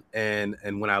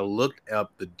 And when I looked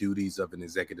up the duties of an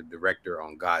executive director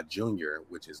on God Jr.,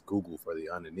 which is Google for the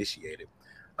uninitiated,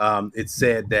 it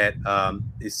said that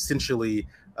essentially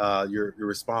you're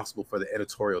responsible for the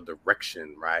editorial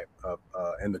direction, right,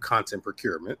 and the content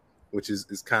procurement, which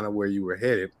is kind of where you were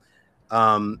headed,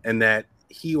 and that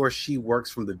he or she works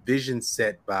from the vision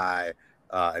set by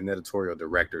an editorial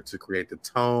director to create the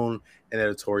tone and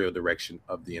editorial direction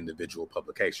of the individual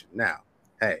publication. Now,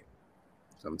 hey,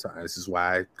 sometimes this is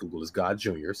why Google is God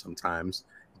Jr. Sometimes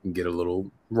you can get a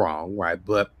little wrong, right?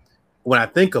 But when I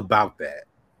think about that,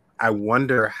 I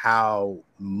wonder how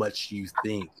much you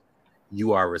think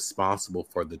you are responsible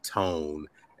for the tone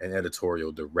and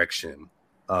editorial direction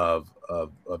of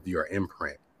your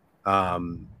imprint.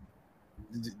 Do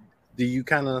you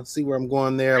kind of see where I'm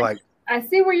going there? Like, I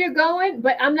see where you're going,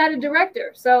 but I'm not a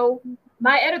director. So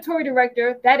my editorial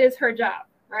director, that is her job,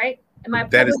 right? And my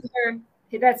publisher,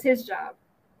 that's his job.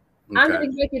 Okay. I'm an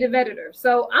executive editor.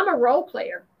 So I'm a role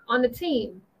player on the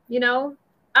team. I'm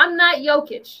not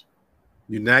Jokic.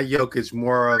 You're not Jokic,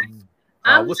 more of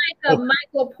I'm like a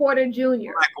Michael Porter Jr.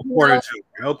 Michael Porter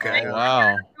Jr. Okay.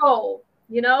 Wow.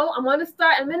 I'm in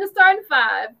the starting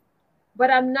five,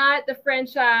 but I'm not the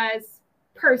franchise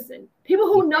person.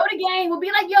 People who know the game will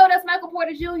be like, yo, that's Michael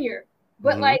Porter Jr.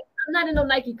 But like, I'm not in no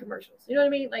Nike commercials. You know what I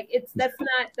mean? Like, that's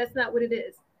not what it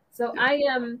is. So I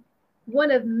am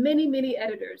one of many, many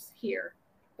editors here,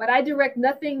 but I direct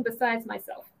nothing besides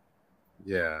myself.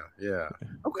 Yeah.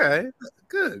 Okay.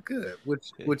 Good.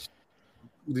 Which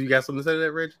do you got something to say to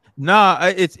that, Rich? No,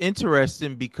 it's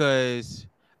interesting because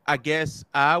I guess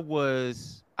I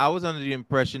was under the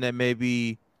impression that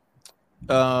maybe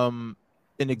an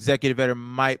executive editor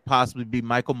might possibly be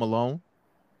Michael Malone,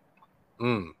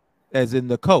 as in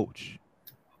the coach.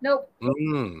 Nope.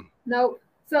 Nope.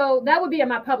 So that would be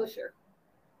my publisher.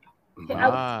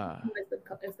 As the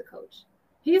coach,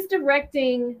 he's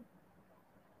directing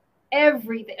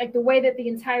everything, like the way that the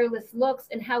entire list looks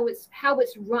and how it's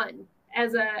run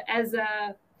as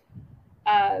the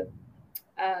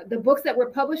books that we're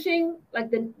publishing.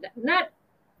 Like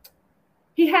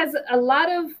he has a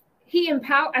lot of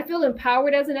I feel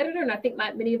empowered as an editor, and I think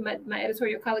many of my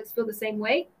editorial colleagues feel the same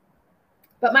way.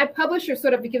 But my publisher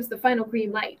sort of gives the final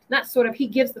green light. Not sort of, he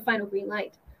gives the final green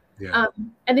light. Yeah.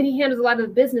 And then he handles a lot of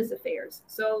the business affairs.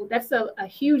 So that's a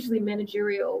hugely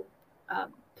managerial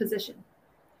position.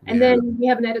 And then we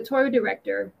have an editorial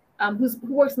director who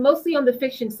works mostly on the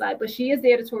fiction side, but she is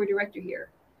the editorial director here.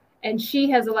 And she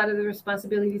has a lot of the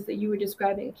responsibilities that you were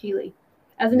describing, Akili.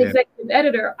 As an executive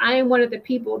editor, I am one of the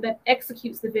people that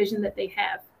executes the vision that they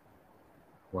have.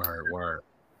 Word.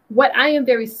 What I am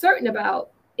very certain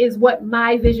about is what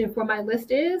my vision for my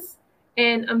list is.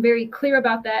 And I'm very clear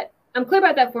about that. I'm clear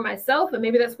about that for myself, and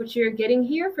maybe that's what you're getting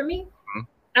here for me. Mm-hmm.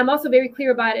 I'm also very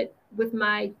clear about it with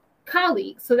my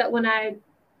colleagues, so that when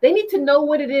they need to know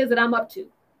what it is that I'm up to.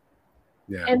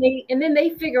 Yeah. And then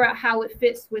they figure out how it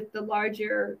fits with the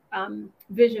larger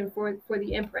vision for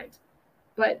the imprint.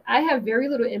 But I have very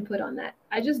little input on that.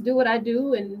 I just do what I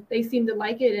do, and they seem to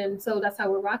like it, and so that's how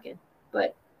we're rocking.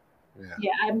 But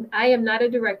I am not a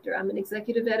director. I'm an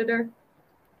executive editor,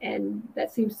 and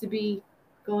that seems to be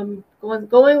going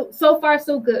so far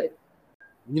so good.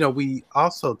 We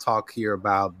also talk here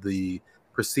about the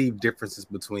perceived differences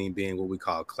between being what we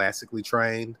call classically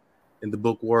trained in the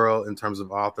book world in terms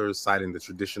of authors, citing the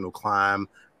traditional climb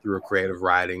through a creative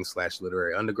writing /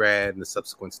 literary undergrad and the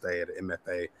subsequent stay at an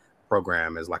MFA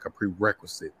program as like a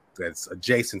prerequisite that's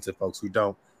adjacent to folks who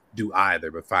don't do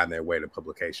either but find their way to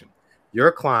publication.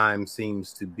 Your climb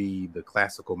seems to be the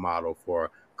classical model for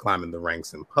climbing the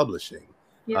ranks in publishing.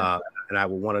 Yeah. And I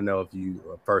would want to know if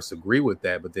you first agree with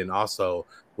that, but then also,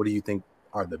 what do you think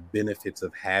are the benefits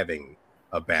of having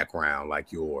a background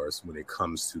like yours when it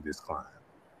comes to this climb?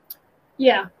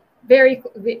 Yeah,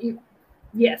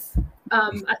 yes.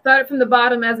 I started from the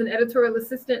bottom as an editorial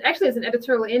assistant, actually as an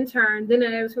editorial intern, then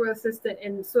an editorial assistant,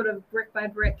 and sort of brick by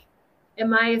brick. And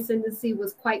my ascendancy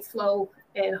was quite slow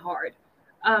and hard.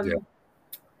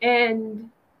 And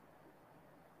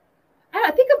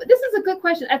I think this is a good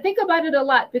question. I think about it a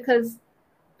lot because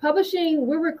publishing,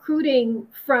 we're recruiting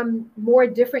from more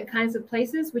different kinds of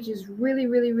places, which is really,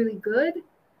 really, really good.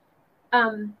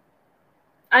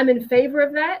 I'm in favor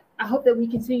of that. I hope that we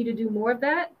continue to do more of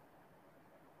that.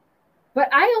 But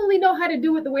I only know how to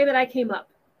do it the way that I came up.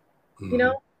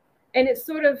 Mm-hmm. And it's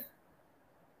sort of,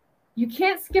 you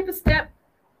can't skip a step,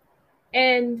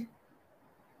 and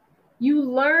you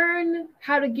learn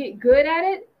how to get good at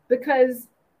it because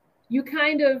you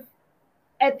kind of,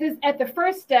 at the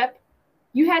first step,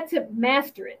 you had to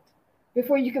master it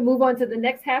before you can move on to the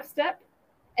next half step.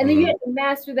 And then you had to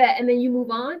master that, and then you move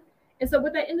on. And so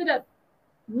what that ended up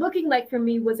looking like for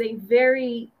me was a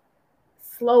very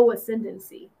slow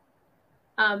ascendancy.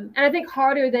 And I think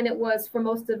harder than it was for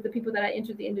most of the people that I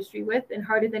entered the industry with, and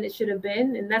harder than it should have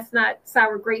been. And that's not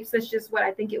sour grapes. That's just what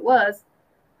I think it was.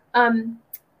 But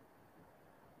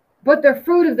the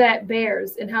fruit of that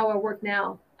bears in how I work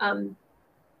now. The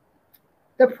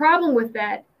problem with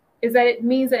that is that it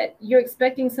means that you're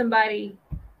expecting somebody,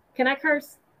 can I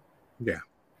curse? Yeah.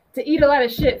 To eat a lot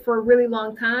of shit for a really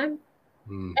long time.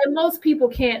 And most people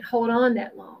can't hold on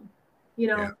that long. You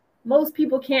know, most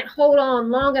people can't hold on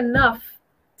long enough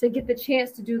to get the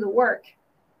chance to do the work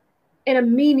in a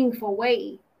meaningful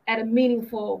way at a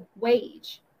meaningful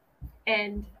wage.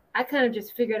 And I kind of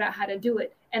just figured out how to do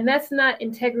it. And that's not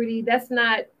integrity. That's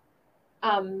not,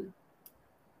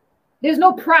 there's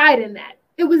no pride in that.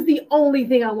 It was the only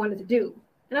thing I wanted to do.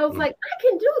 And I was like, I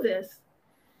can do this.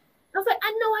 I was like,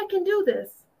 I know I can do this.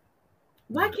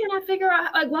 Why can't I figure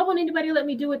out, like, why won't anybody let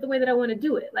me do it the way that I want to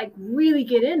do it? Like, really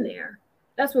get in there.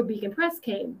 That's where Beacon Press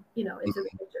came, you know, into the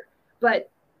picture. But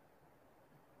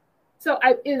so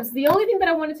it was the only thing that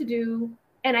I wanted to do.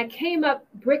 And I came up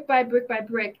brick by brick by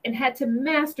brick and had to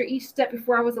master each step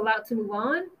before I was allowed to move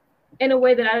on in a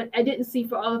way that I didn't see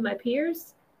for all of my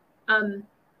peers.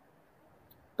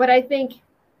 But I think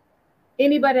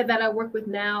anybody that I work with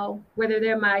now, whether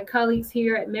they're my colleagues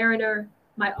here at Mariner,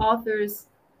 my authors,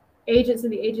 agents in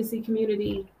the agency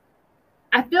community,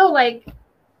 I feel like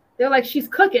they're like, she's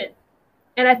cooking.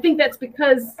 And I think that's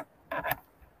because,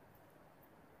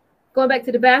 going back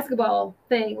to the basketball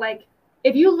thing, like,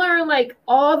 if you learn like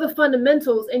all the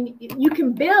fundamentals and you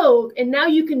can build, and now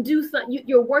you can do something,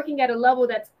 you're working at a level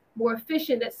that's more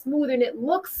efficient, that's smoother, and it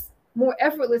looks more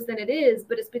effortless than it is,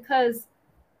 but it's because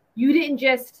you didn't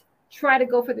just try to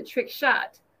go for the trick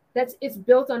shot. It's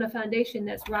built on a foundation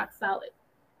that's rock solid.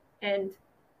 And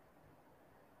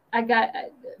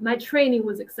my training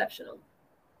was exceptional.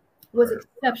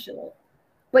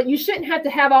 But you shouldn't have to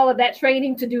have all of that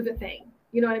training to do the thing.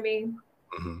 You know what I mean?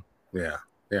 Yeah.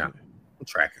 I'm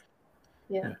tracking.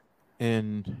 Yeah.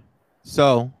 And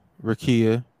so,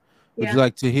 Rakia, would Yeah. you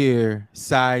like to hear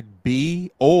side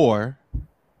B, or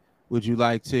would you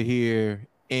like to hear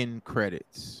end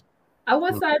credits? I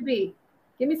want side B.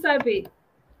 Give me side B.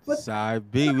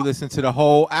 Side B. We listened to the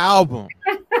whole album.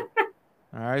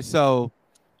 All right. So,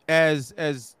 as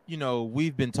you know,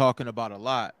 we've been talking about a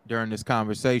lot during this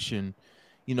conversation.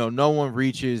 You know, no one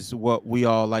reaches what we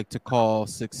all like to call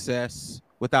success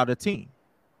without a team.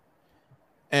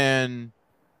 And,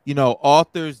 you know,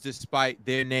 authors, despite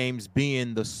their names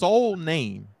being the sole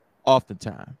name,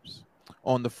 oftentimes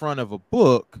on the front of a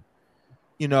book,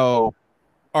 you know,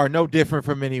 are no different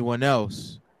from anyone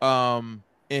else. And,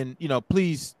 you know,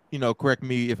 please, you know, correct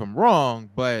me if I'm wrong,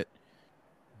 but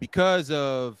because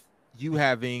of you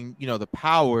having, you know, the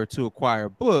power to acquire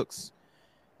books,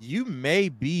 you may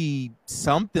be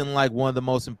something like one of the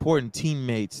most important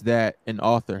teammates that an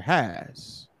author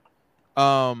has.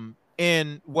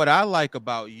 And what I like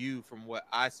about you, from what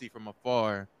I see from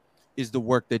afar, is the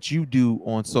work that you do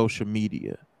on social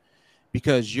media,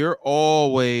 because you're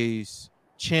always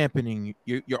championing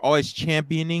your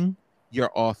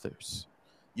authors.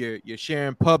 You're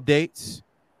sharing pub dates.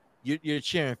 You're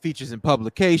sharing features in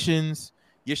publications.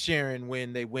 You're sharing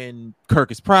when they win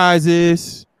Kirkus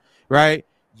prizes, right?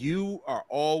 You are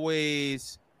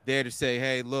always there to say,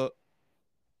 hey, look,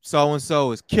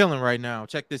 so-and-so is killing right now.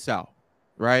 Check this out,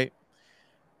 right?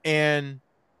 And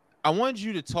I wanted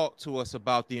you to talk to us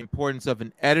about the importance of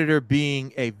an editor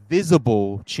being a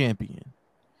visible champion,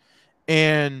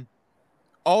 and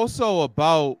also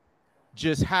about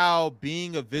just how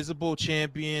being a visible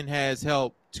champion has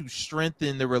helped to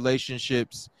strengthen the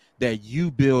relationships that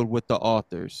you build with the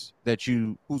authors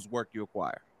whose work you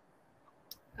acquire.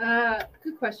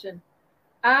 Good question.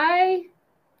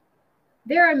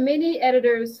 There are many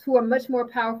editors who are much more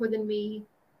powerful than me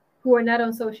who are not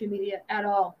on social media at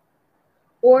all,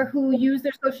 or who use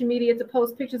their social media to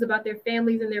post pictures about their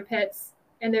families and their pets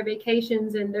and their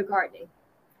vacations and their gardening.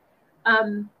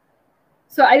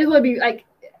 So I just want to be like,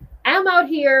 I'm out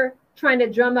here trying to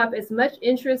drum up as much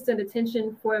interest and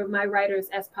attention for my writers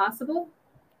as possible.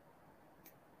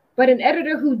 But an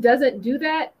editor who doesn't do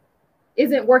that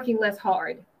isn't working less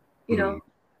hard, you know?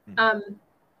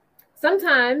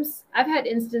 Sometimes I've had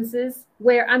instances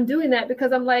where I'm doing that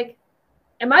because I'm like,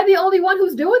 am I the only one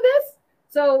who's doing this?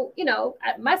 So, you know,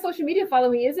 my social media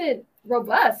following isn't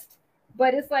robust,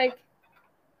 but it's like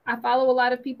I follow a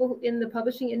lot of people in the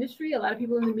publishing industry, a lot of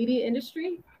people in the media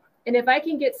industry. And if I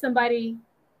can get somebody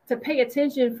to pay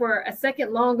attention for a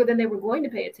second longer than they were going to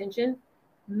pay attention,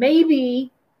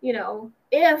 maybe, you know,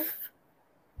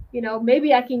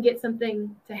 maybe I can get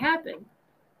something to happen.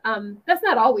 That's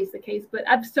not always the case, but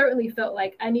I've certainly felt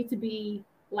like I need to be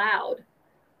loud.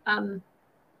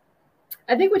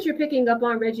 I think what you're picking up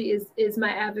on, Reggie, is my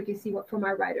advocacy for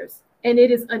my writers, and it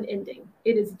is unending.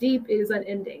 It is deep. It is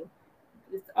unending.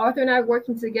 Arthur and I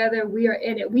working together. We are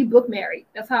in it. We book married.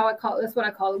 That's how I call it. That's what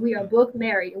I call it. We are book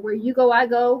married. And where you go, I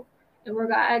go, and where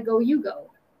I go, you go.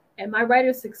 And my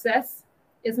writer's success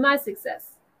is my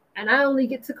success, and I only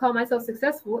get to call myself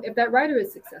successful if that writer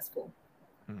is successful.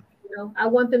 You know, I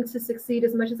want them to succeed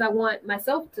as much as I want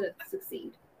myself to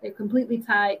succeed. They're completely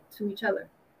tied to each other.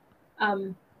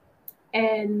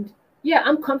 And yeah,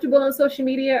 I'm comfortable on social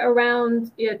media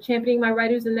around championing my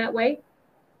writers in that way.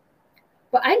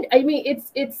 But I mean,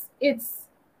 it's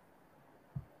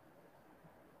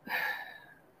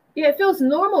yeah, it feels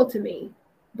normal to me,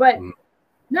 but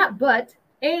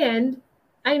and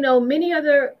I know many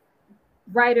other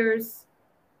writers,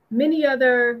 many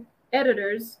other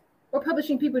editors, or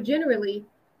publishing people generally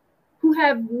who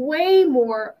have way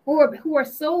more, who are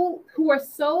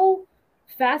so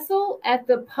facile at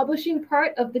the publishing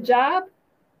part of the job,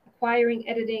 acquiring,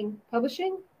 editing,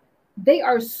 publishing. They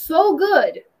are so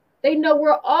good. They know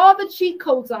where all the cheat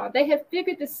codes are. They have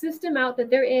figured the system out that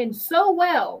they're in so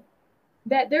well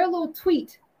that their little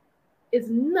tweet is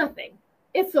nothing.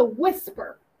 It's a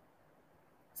whisper.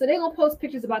 So they're going to post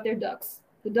pictures about their ducks,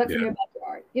 the ducks in their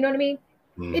backyard. You know what I mean?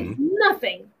 Mm-hmm. It's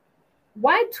nothing.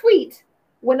 Why tweet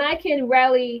when I can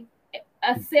rally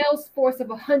a sales force of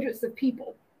hundreds of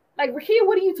people? Like, Rakia,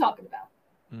 what are you talking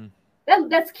about?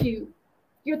 That's cute.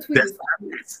 Your tweet is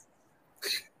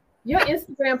cute. Your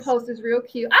Instagram post is real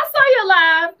cute. I saw your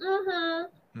live.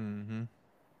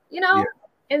 You know,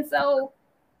 and so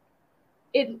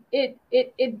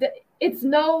it's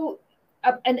no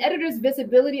an editor's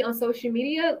visibility on social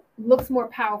media looks more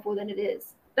powerful than it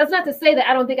is. That's not to say that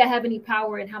I don't think I have any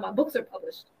power in how my books are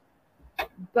published,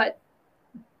 but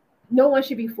no one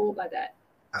should be fooled by that.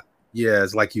 Yeah,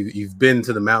 it's like you've been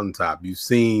to the mountaintop. You've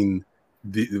seen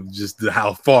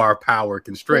how far power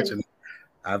can stretch, and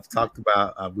I've talked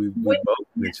about we both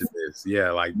mentioned this.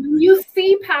 Yeah, like when you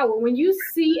see power, when you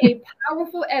see a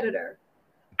powerful editor,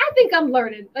 I think I'm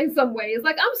learning in some ways.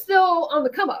 Like I'm still on the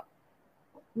come up.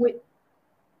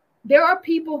 There are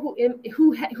people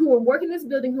who are working in this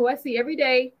building who I see every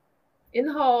day in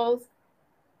the halls,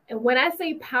 and when I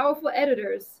say powerful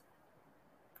editors,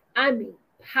 I mean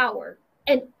power.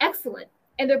 And excellent.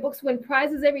 And their books win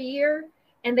prizes every year.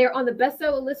 And they're on the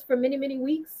bestseller list for many, many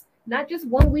weeks. Not just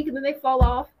 1 week and then they fall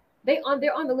off. They're on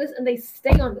the list and they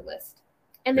stay on the list.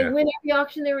 And they win every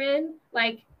auction they're in.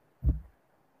 Like,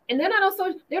 and they're not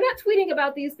tweeting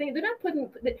about these things. They're not putting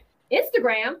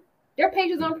Instagram, their page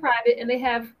is on private and they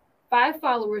have 5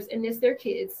 followers and it's their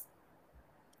kids.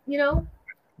 You know?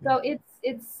 So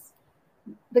it's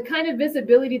the kind of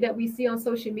visibility that we see on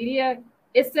social media.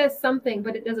 It says something,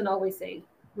 but it doesn't always say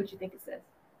what you think it says.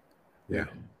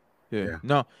 Yeah.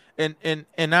 No, and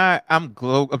I'm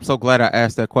so glad I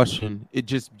asked that question. It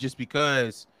just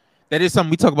because that is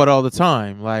something we talk about all the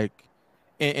time. Like,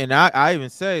 and I even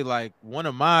say like one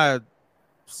of my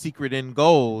secret end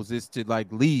goals is to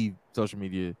like leave social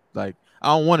media. Like I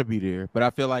don't want to be there, but I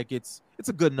feel like it's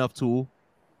a good enough tool,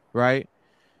 right?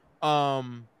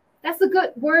 That's a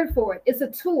good word for it. It's a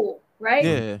tool. Right.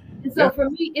 Yeah. And so for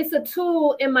me, it's a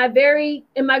tool in my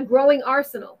growing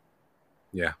arsenal.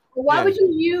 Yeah. Why would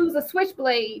you use a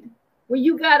switchblade when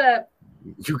you got a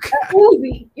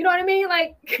Uzi? You know what I mean?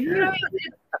 Like, you know what I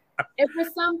mean? And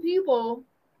for some people,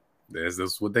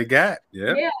 that's what they got.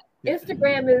 Yeah.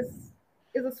 Instagram is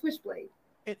a switchblade.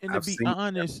 And to be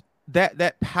honest,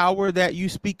 that power that you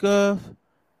speak of,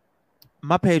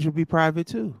 my page would be private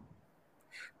too.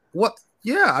 What?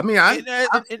 Yeah, I mean, I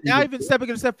even stepping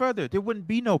a step further, there wouldn't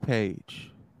be no page.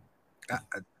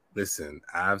 Listen,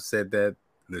 I've said that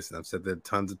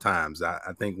tons of times. I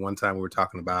think one time we were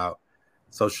talking about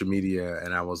social media,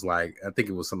 and I was like, I think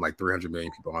it was something like 300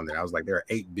 million people on there. I was like, there are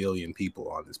 8 billion people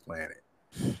on this planet.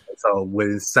 So when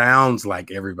it sounds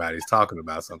like everybody's talking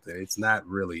about something, it's not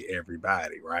really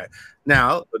everybody, right?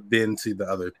 Now, but then to the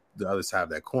other side of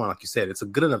that coin, like you said, it's a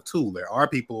good enough tool. There are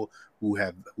people who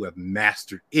have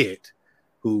mastered it,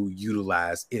 who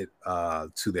utilize it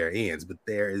to their ends. But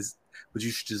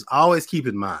you should just always keep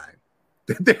in mind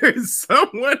that there is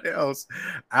someone else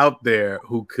out there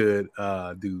who could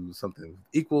do something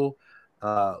equal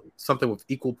something with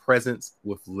equal presence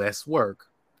with less work,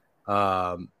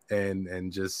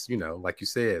 and just, you know, like you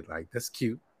said, like, that's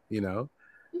cute, you know.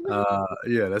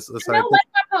 Yeah, that's like my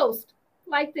post,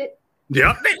 liked it.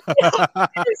 Yep.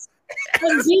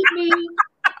 And beat me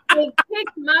and kick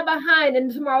my behind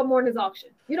in tomorrow morning's auction.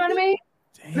 You know what I mean?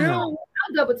 Damn. I'll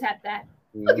double tap that.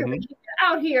 Look at Rakia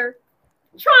out here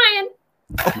trying.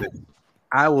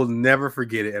 I will never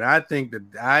forget it, and I think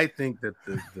that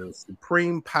the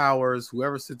supreme powers,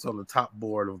 whoever sits on the top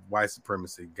board of white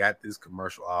supremacy, got this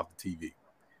commercial off the TV.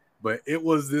 But it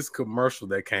was this commercial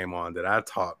that came on that I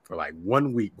taught for like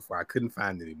 1 week before I couldn't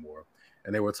find it anymore,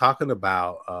 and they were talking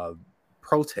about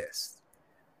protests,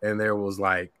 and there was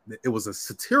like, it was a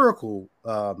satirical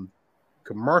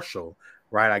commercial,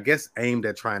 right? I guess aimed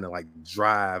at trying to like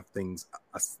drive things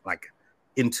like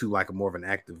into like a more of an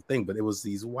active thing, but it was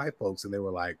these white folks, and they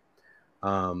were like,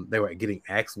 they were getting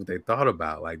asked what they thought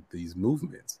about like these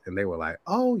movements, and they were like,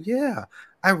 "Oh yeah,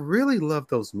 I really love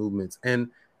those movements, and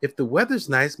if the weather's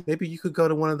nice, maybe you could go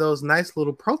to one of those nice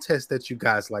little protests that you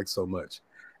guys like so much."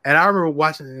 And I remember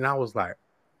watching it, and I was like,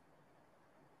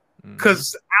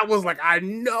 because I was like, I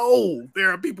know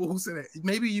there are people who say that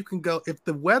maybe you can go, if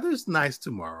the weather's nice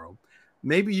tomorrow,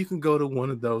 maybe you can go to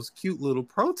one of those cute little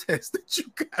protests that you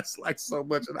guys like so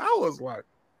much. And I was like,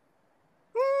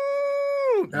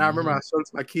 and I remember I showed it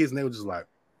to my kids, and they were just like,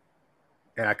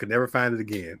 and I could never find it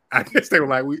again. I guess they were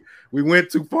like, we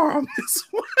went too far on this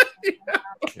one.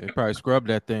 They probably scrubbed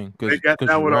that thing. They got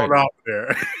that one on off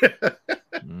there.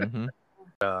 Mm-hmm.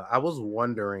 I was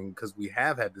wondering, because we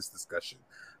have had this discussion,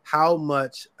 how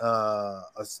much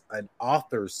an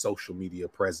author's social media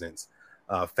presence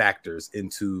factors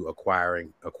into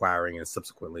acquiring and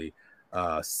subsequently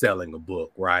selling a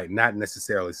book, right? Not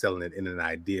necessarily selling it in an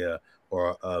idea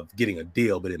or of getting a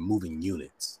deal, but in moving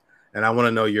units. And I want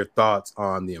to know your thoughts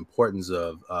on the importance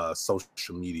of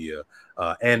social media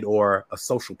and or a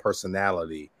social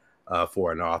personality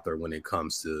for an author when it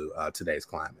comes to today's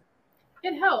climate.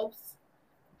 It helps,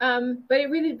 but it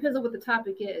really depends on what the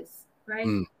topic is, right?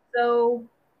 So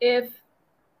if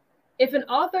an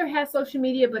author has social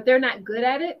media but they're not good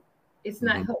at it, it's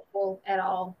not helpful at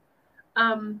all.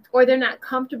 Or they're not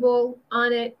comfortable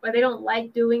on it, or they don't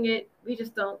like doing it. We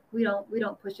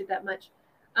don't push it that much.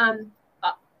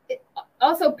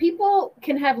 Also, people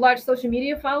can have large social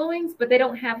media followings, but they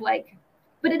don't have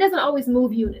but it doesn't always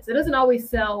move units. It doesn't always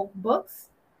sell books.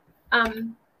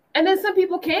 And then some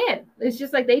people can. It's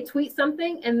just like they tweet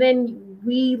something, and then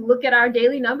we look at our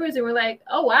daily numbers and we're like,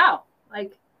 oh, wow,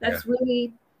 like that's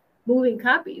really moving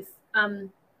copies.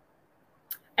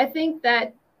 I think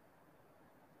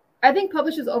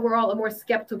publishers overall are more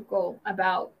skeptical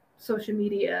about social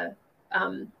media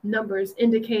numbers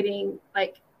indicating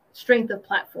like strength of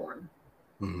platform.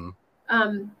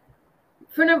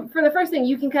 For the first thing,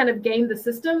 you can kind of game the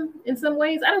system in some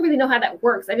ways. I don't really know how that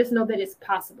works. I just know that it's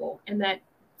possible and that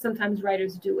sometimes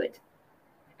writers do it.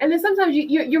 And then sometimes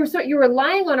you're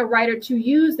relying on a writer to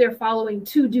use their following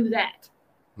to do that.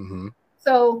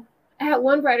 So I had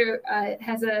one writer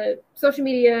has a social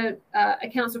media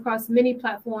accounts across many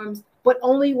platforms, but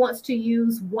only wants to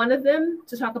use one of them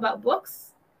to talk about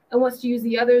books and wants to use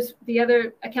the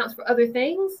other accounts for other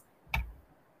things.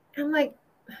 I'm like,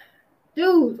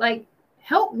 dude, like,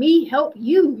 help me help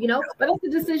you, you know. But that's the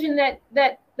decision that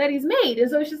he's made, and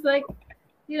so it's just like,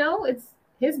 you know, it's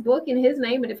his book in his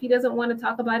name, and if he doesn't want to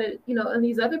talk about it, you know, in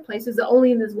these other places,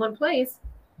 only in this one place,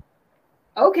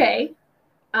 okay.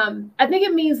 I think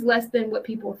it means less than what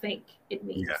people think it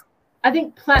means. I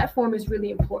think platform is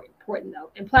really important though,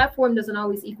 and platform doesn't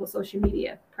always equal social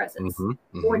media presence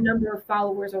or number of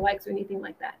followers or likes or anything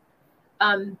like that.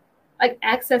 Like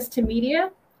access to media,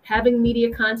 having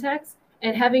media contacts,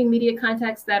 and having media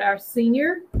contacts that are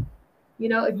senior. You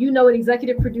know, if you know an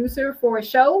executive producer for a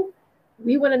show,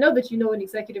 we want to know that you know an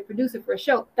executive producer for a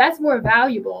show. That's more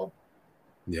valuable,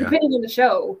 depending on the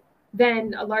show,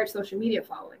 than a large social media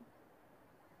following.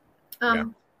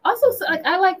 Also, so, like,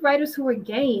 I like writers who are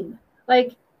game.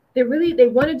 Like they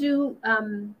want to do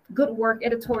good work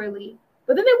editorially,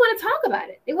 but then they want to talk about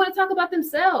it. They want to talk about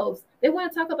themselves. They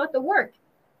want to talk about the work.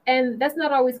 And that's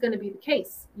not always going to be the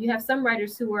case. You have some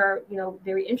writers who are, you know,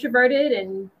 very introverted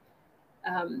and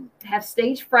have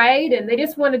stage fright, and they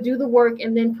just want to do the work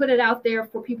and then put it out there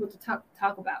for people to talk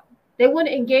about. They want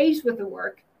to engage with the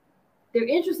work. They're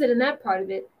interested in that part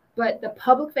of it, but the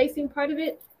public-facing part of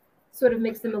it sort of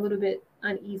makes them a little bit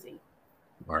uneasy.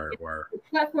 Word. The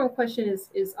platform question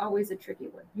is always a tricky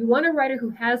one. You want a writer who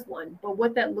has one, but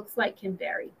what that looks like can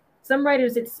vary. Some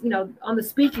writers, it's, you know, on the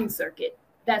speaking circuit,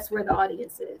 that's where the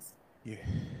audience is. You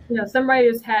know, some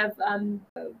writers have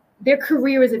their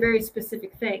career is a very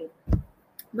specific thing.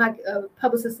 my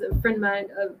publicist, a friend of mine,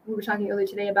 we were talking earlier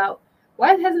today about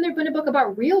why hasn't there been a book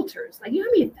about realtors? Like, you know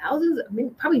how many thousands, I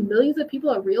mean, probably millions of people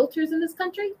are realtors in this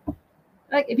country?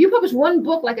 Like, if you publish one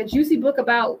book, like a juicy book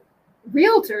about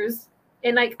realtors,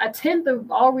 and like a tenth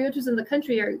of all realtors in the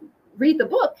country read the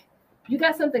book, you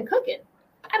got something cooking.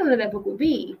 I don't know what that book would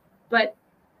be, but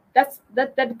that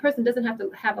person doesn't have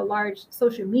to have a large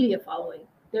social media following.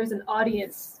 There's an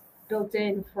audience built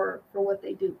in for what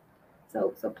they do.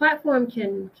 So platform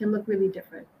can look really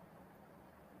different.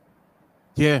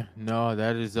 Yeah, no,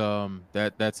 that is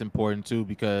that's important too,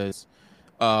 because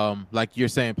like you're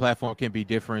saying, platform can be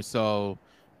different. So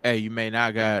hey, you may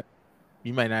not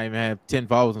even have 10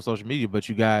 followers on social media, but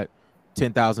you got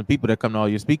 10,000 people that come to all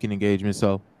your speaking engagements.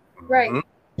 So right.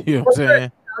 You know what I'm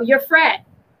saying? Your frat,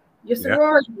 your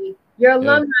sorority, your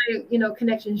alumni,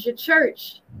 connections, your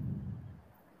church,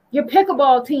 your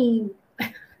pickleball team.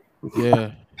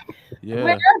 Yeah.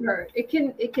 Wherever it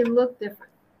can look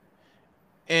different.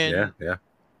 And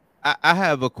I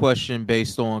have a question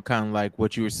based on kind of like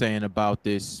what you were saying about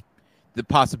the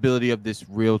possibility of this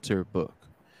realtor book,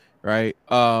 right?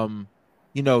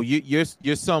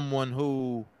 You're someone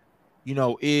who,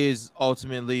 is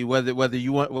ultimately,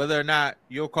 whether or not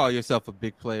you'll call yourself a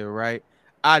big player, right?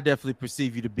 I definitely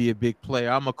perceive you to be a big player.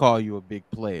 I'm gonna call you a big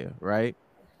player, right?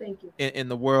 Thank you. In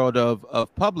the world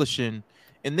of publishing.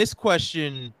 And this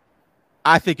question,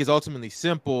 I think, is ultimately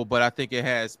simple, but I think it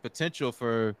has potential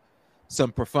for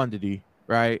some profundity,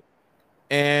 right?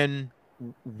 And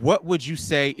what would you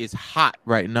say is hot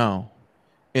right now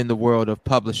in the world of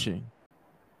publishing?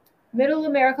 Middle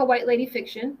America white lady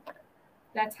fiction.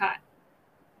 That's hot.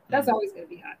 That's always going to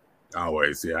be hot.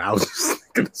 Always, yeah. I was just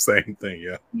thinking the same thing,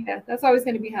 yeah. Yeah, that's always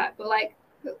going to be hot. But like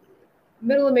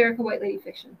Middle America white lady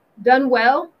fiction, done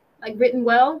well, like written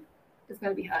well, it's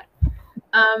going to be hot.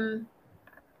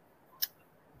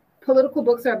 Political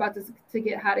books are about to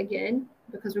get hot again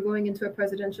because we're going into a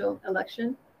presidential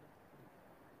election.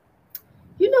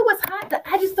 You know what's hot?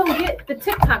 I just don't get the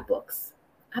TikTok books.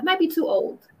 I might be too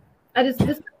old. I'm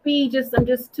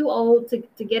just too old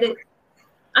to get it.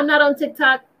 I'm not on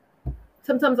TikTok.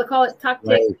 Sometimes I call it Talk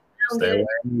Tick. Stay away.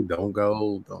 Don't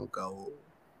go.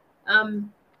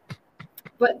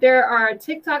 But there are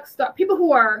TikTok people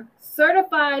who are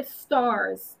certified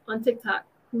stars on TikTok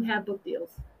who have book deals.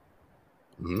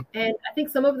 Mm-hmm. And I think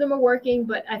some of them are working,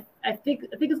 but I think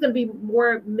it's going to be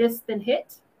more miss than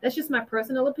hit. That's just my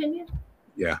personal opinion.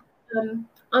 Yeah.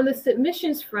 On the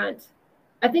submissions front,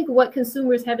 I think what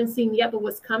consumers haven't seen yet, but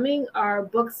what's coming are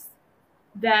books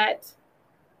that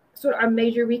sort of are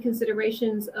major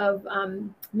reconsiderations of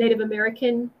Native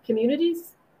American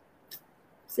communities.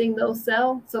 Seeing those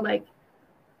sell. So like,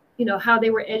 how they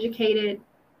were educated,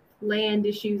 land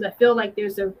issues. I feel like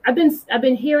I've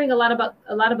been hearing a lot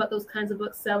about those kinds of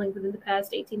books selling within the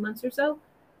past 18 months or so.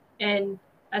 And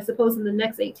I suppose in the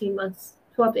next 18 months,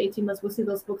 12 to 18 months, we'll see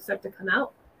those books start to come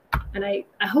out. And I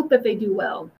hope that they do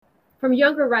well from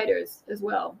younger writers as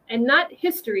well. And not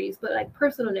histories, but like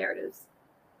personal narratives,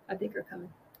 I think are coming.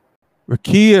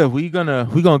 Rakia, we're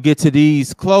gonna get to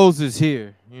these closes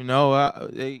here.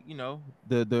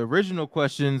 The original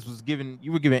questions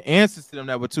you were giving answers to them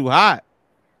that were too hot.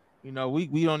 We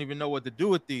don't even know what to do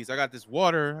with these. I got this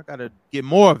water. I gotta get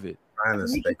more of it.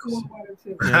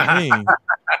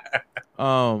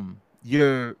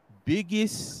 Your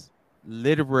biggest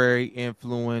literary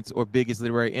influence or biggest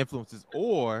literary influences,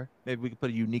 or maybe we could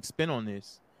put a unique spin on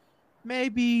this.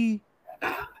 Maybe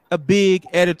a big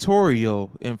editorial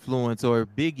influence or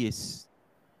biggest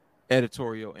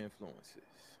editorial influences.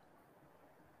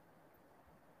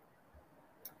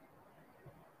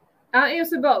 I'll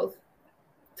answer both.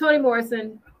 Toni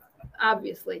Morrison,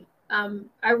 obviously.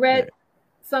 I read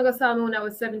Song of Solomon when I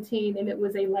was 17, and it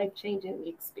was a life-changing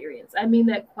experience. I mean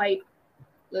that quite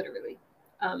literally.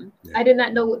 I did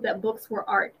not know that books were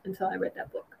art until I read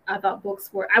that book. I thought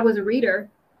I was a reader,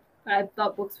 but I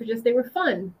thought books they were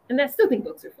fun. And I still think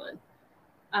books are fun.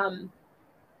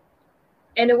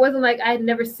 And it wasn't like I had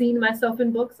never seen myself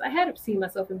in books. I had seen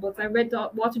myself in books. I read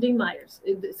Walter D. Myers.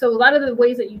 So a lot of the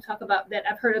ways that you talk about that,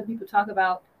 I've heard of people talk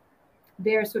about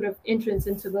their sort of entrance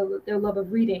into their love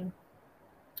of reading.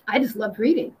 I just loved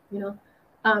reading,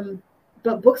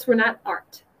 but books were not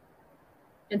art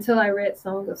until I read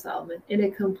Song of Solomon, and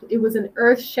it was an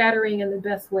earth-shattering in the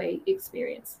best way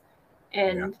experience.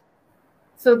 And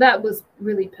so that was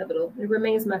really pivotal. It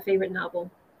remains my favorite novel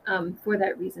for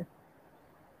that reason.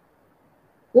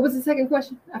 What was the second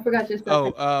question? I forgot just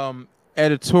that.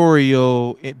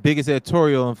 Biggest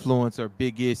editorial influence or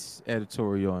biggest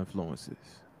editorial influences.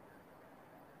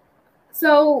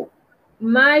 So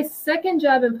my second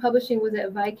job in publishing was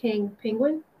at Viking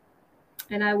Penguin.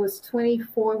 and I was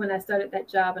 24 when I started that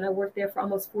job, and I worked there for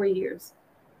almost 4 years.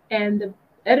 And the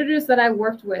editors that I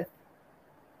worked with,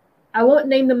 I won't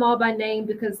name them all by name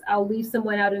because I'll leave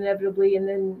someone out inevitably, and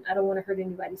then I don't want to hurt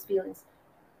anybody's feelings.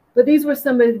 But these were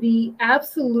some of the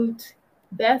absolute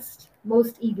best,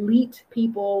 most elite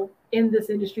people in this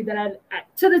industry that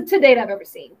to date I've ever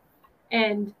seen.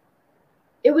 And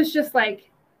it was just like,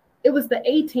 it was the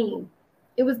A team.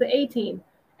 It was the A team.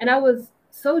 And I was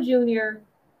so junior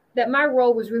that my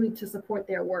role was really to support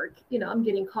their work. You know, I'm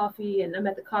getting coffee and I'm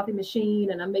at the coffee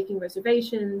machine and I'm making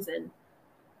reservations and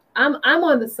I'm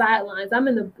on the sidelines. I'm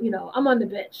in the, I'm on the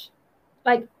bench,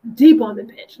 like deep on the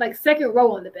bench, like second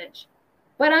row on the bench.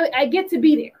 But I get to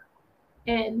be there.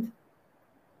 And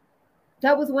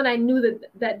that was when I knew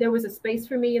that there was a space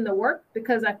for me in the work,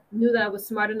 because I knew that I was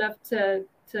smart enough to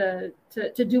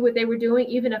do what they were doing,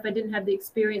 even if I didn't have the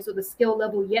experience or the skill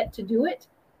level yet to do it.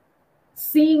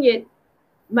 Seeing it,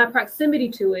 my proximity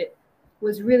to it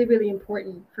was really, really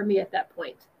important for me at that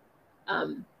point.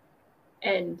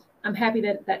 And I'm happy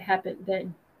that that happened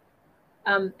then.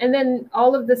 And then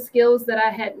all of the skills that I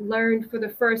had learned for the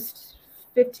first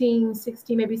 15,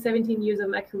 16, maybe 17 years of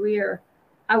my career,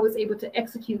 I was able to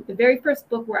execute. The very first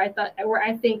book where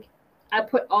I think I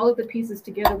put all of the pieces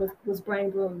together was Brian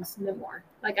Broom's memoir.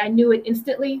 Like, I knew it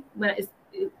instantly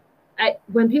I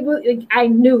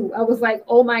knew. I was like,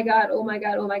 oh my God, oh my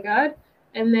God, oh my God.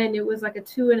 And then it was like a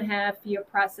 2.5 year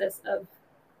process of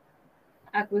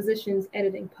acquisitions,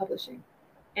 editing, publishing.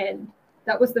 And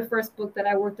that was the first book that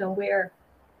I worked on where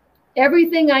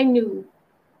everything I knew,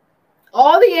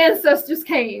 all the ancestors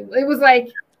came. It was like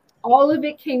all of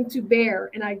it came to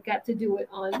bear, and I got to do it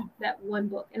on that one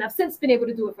book. And I've since been able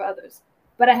to do it for others,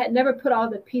 but I had never put all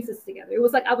the pieces together. It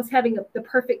was like I was having the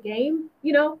perfect game,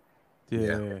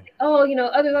 Yeah. Oh,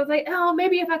 others, I was like, oh,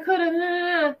 maybe if I could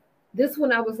have. This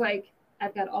one, I was like,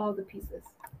 I've got all the pieces.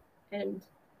 And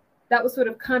that was sort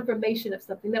of confirmation of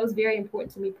something that was very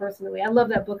important to me personally. I love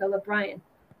that book. I love Brian.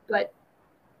 But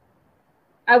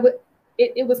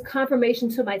it was confirmation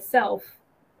to myself.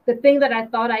 The thing that I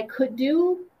thought I could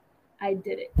do, I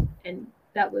did it. And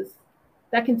that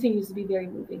continues to be very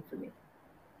moving for me.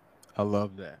 I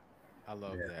love that.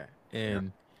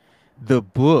 And the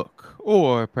book,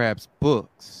 or perhaps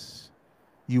books,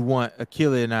 you want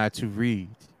Akila and I to read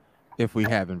if we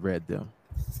haven't read them.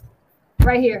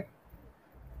 Right here.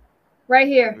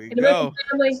 In American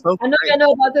Family. So I know you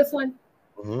know about this one.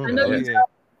 Mm-hmm. I know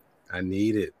I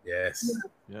need it. Yes.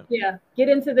 Yeah. Get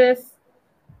into this.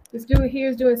 This dude here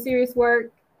is doing serious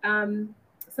work.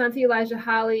 Santi Elijah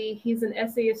Holly, he's an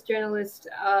essayist journalist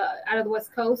out of the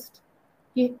West Coast.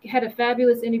 He had a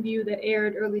fabulous interview that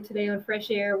aired early today on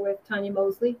Fresh Air with Tanya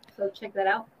Mosley. So check that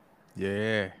out.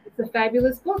 Yeah. It's a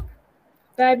fabulous book.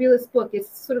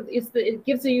 It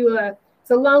gives you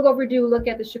it's a long overdue look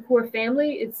at the Shakur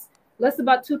family. It's less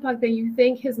about Tupac than you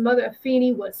think. His mother,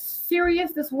 Afeni, was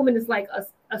serious. This woman is like a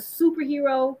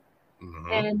superhero.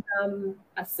 Mm-hmm. And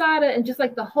Asada, and just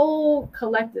like the whole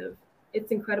collective.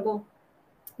 It's incredible.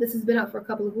 This has been out for a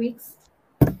couple of weeks.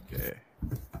 Okay.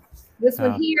 This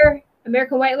one here,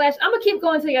 American White Lash. I'm going to keep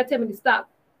going until y'all tell me to stop.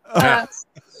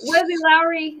 Wesley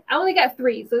Lowery. I only got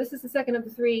 3, so this is the second of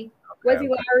the 3. Wesley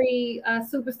Lowery,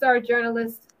 superstar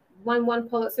journalist, won 1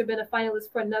 Pulitzer, been a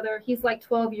finalist for another. He's like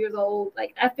 12 years old.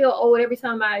 Like, I feel old every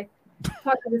time I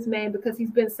talk to this man because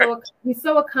he's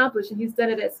so accomplished and he's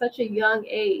done it at such a young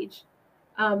age.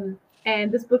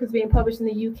 And this book is being published in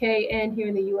the UK and here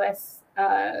in the US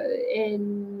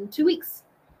in 2 weeks.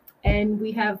 And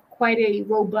we have quite a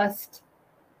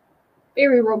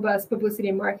very robust publicity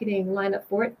and marketing lineup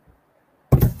for it.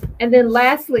 And then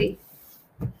lastly,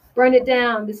 Burn It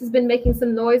Down. This has been making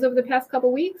some noise over the past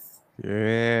couple weeks.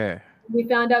 Yeah. We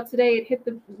found out today it hit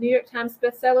the New York Times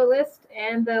bestseller list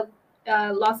and the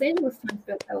Los Angeles Times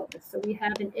bestseller list. So we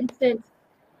have an instant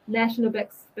national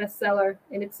bestseller,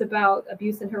 and it's about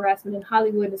abuse and harassment in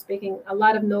Hollywood. It's making a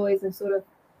lot of noise and sort of,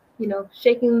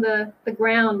 shaking the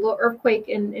ground, little earthquake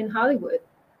in Hollywood.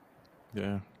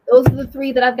 Yeah. Those are the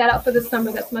 3 that I've got out for the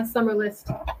summer. That's my summer list.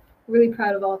 Really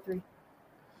proud of all 3.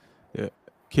 Yeah.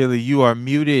 Kelly, you are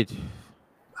muted.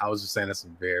 I was just saying that's a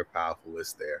very powerful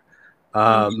list there.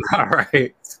 All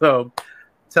right. So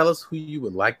tell us who you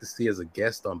would like to see as a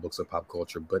guest on Books of Pop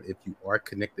Culture. But if you are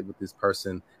connected with this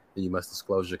person, then you must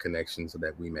disclose your connection so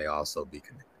that we may also be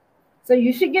connected. So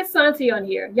you should get Santi on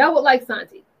here. Y'all would like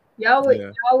Santi. Y'all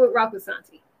would rock with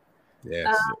Santi.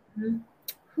 Yes.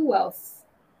 Who else?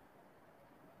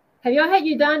 Have y'all had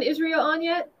Yudan Israel on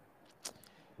yet?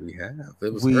 We have.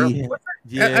 It was early.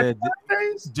 Yeah,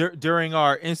 during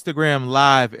our Instagram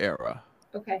live era.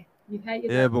 Okay, you've had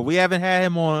Yudan. Yeah, but we haven't had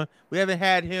him on. We haven't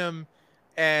had him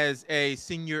as a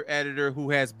senior editor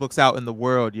who has books out in the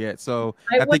world yet. So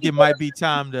I want think you it to might be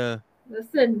time to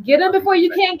listen. Get them before you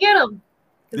can't get them.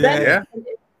 Yeah. That's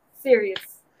serious.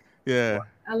 Yeah.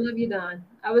 I love you, Don.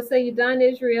 I would say you, Don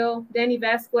Israel, Danny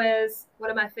Vasquez, one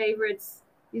of my favorites.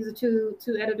 These are two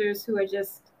editors who are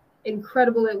just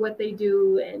incredible at what they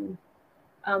do and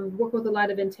work with a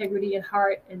lot of integrity and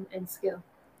heart and skill.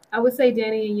 I would say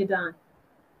Danny and you, Don.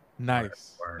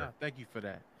 Nice. Word. No, thank you for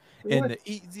that. Sure. And the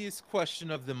easiest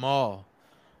question of them all.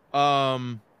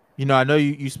 You know, I know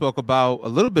you spoke about a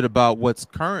little bit about what's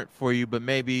current for you, but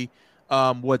maybe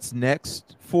what's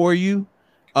next for you,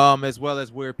 as well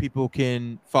as where people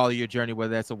can follow your journey,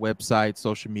 whether that's a website,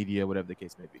 social media, whatever the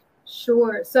case may be.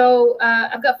 Sure. So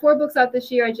I've got 4 books out this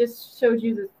year. I just showed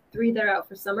you the 3 that are out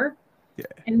for summer. Yeah.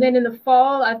 And then in the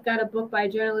fall, I've got a book by a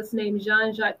journalist named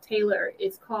Jean-Jacques Taylor.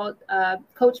 It's called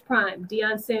Coach Prime,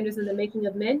 Deion Sanders and the Making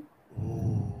of Men.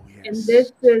 Ooh, yes. And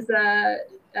this is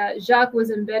Jacques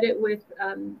was embedded with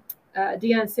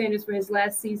Deion Sanders for his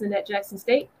last season at Jackson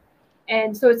State.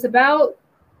 And so it's about,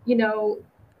 you know,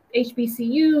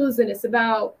 HBCUs and it's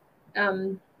about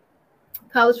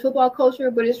college football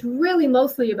culture, but it's really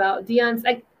mostly about Deion's,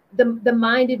 like the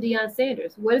mind of Deion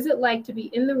Sanders. What is it like to be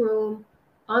in the room,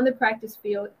 on the practice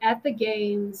field, at the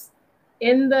games,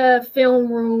 in the film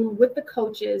room with the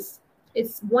coaches?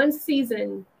 It's one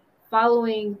season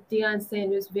following Deion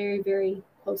Sanders very, very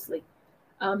closely,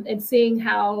 and seeing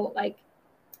how like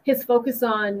his focus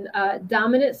on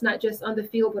dominance, not just on the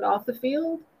field but off the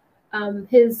field,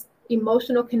 his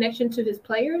emotional connection to his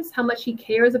players, how much he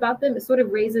cares about them. It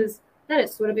raises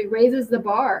the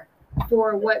bar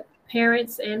for what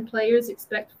parents and players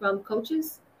expect from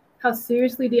coaches, how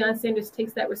seriously Deion Sanders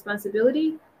takes that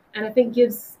responsibility, and I think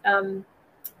gives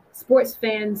sports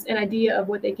fans an idea of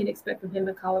what they can expect from him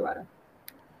in Colorado.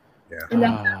 Yeah. And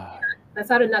that's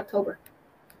out in October.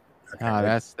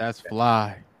 That's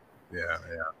fly. Yeah.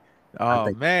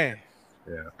 Oh man.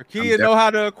 Yeah. Rakia know how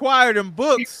to acquire them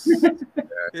books. You know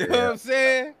what I'm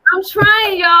saying? I'm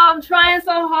trying, y'all. I'm trying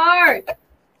so hard.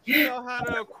 You know how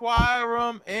to acquire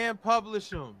them and publish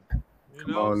them. You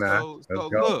know, so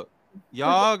look,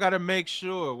 y'all got to make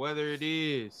sure whether it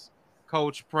is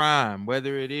Coach Prime,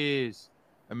 whether it is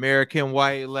American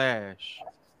White Lash,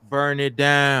 Burn It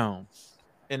Down,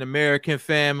 An American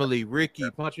Family,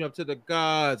 Ricky, Punching Up to the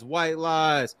Gods, White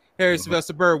Lies, Harry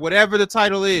Sylvester Bird, whatever the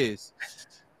title is,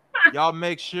 y'all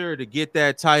make sure to get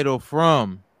that title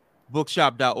from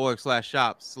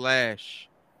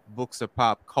bookshop.org/shop/books of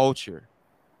pop culture.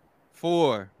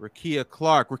 For Rakia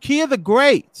Clark, Rakia the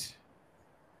Great,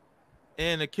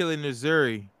 and Achille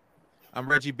Missouri, I'm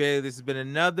Reggie Bailey. This has been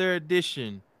another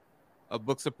edition of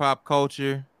Books of Pop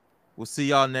Culture. We'll see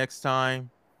y'all next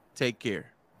time. Take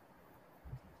care.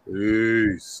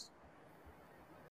 Peace.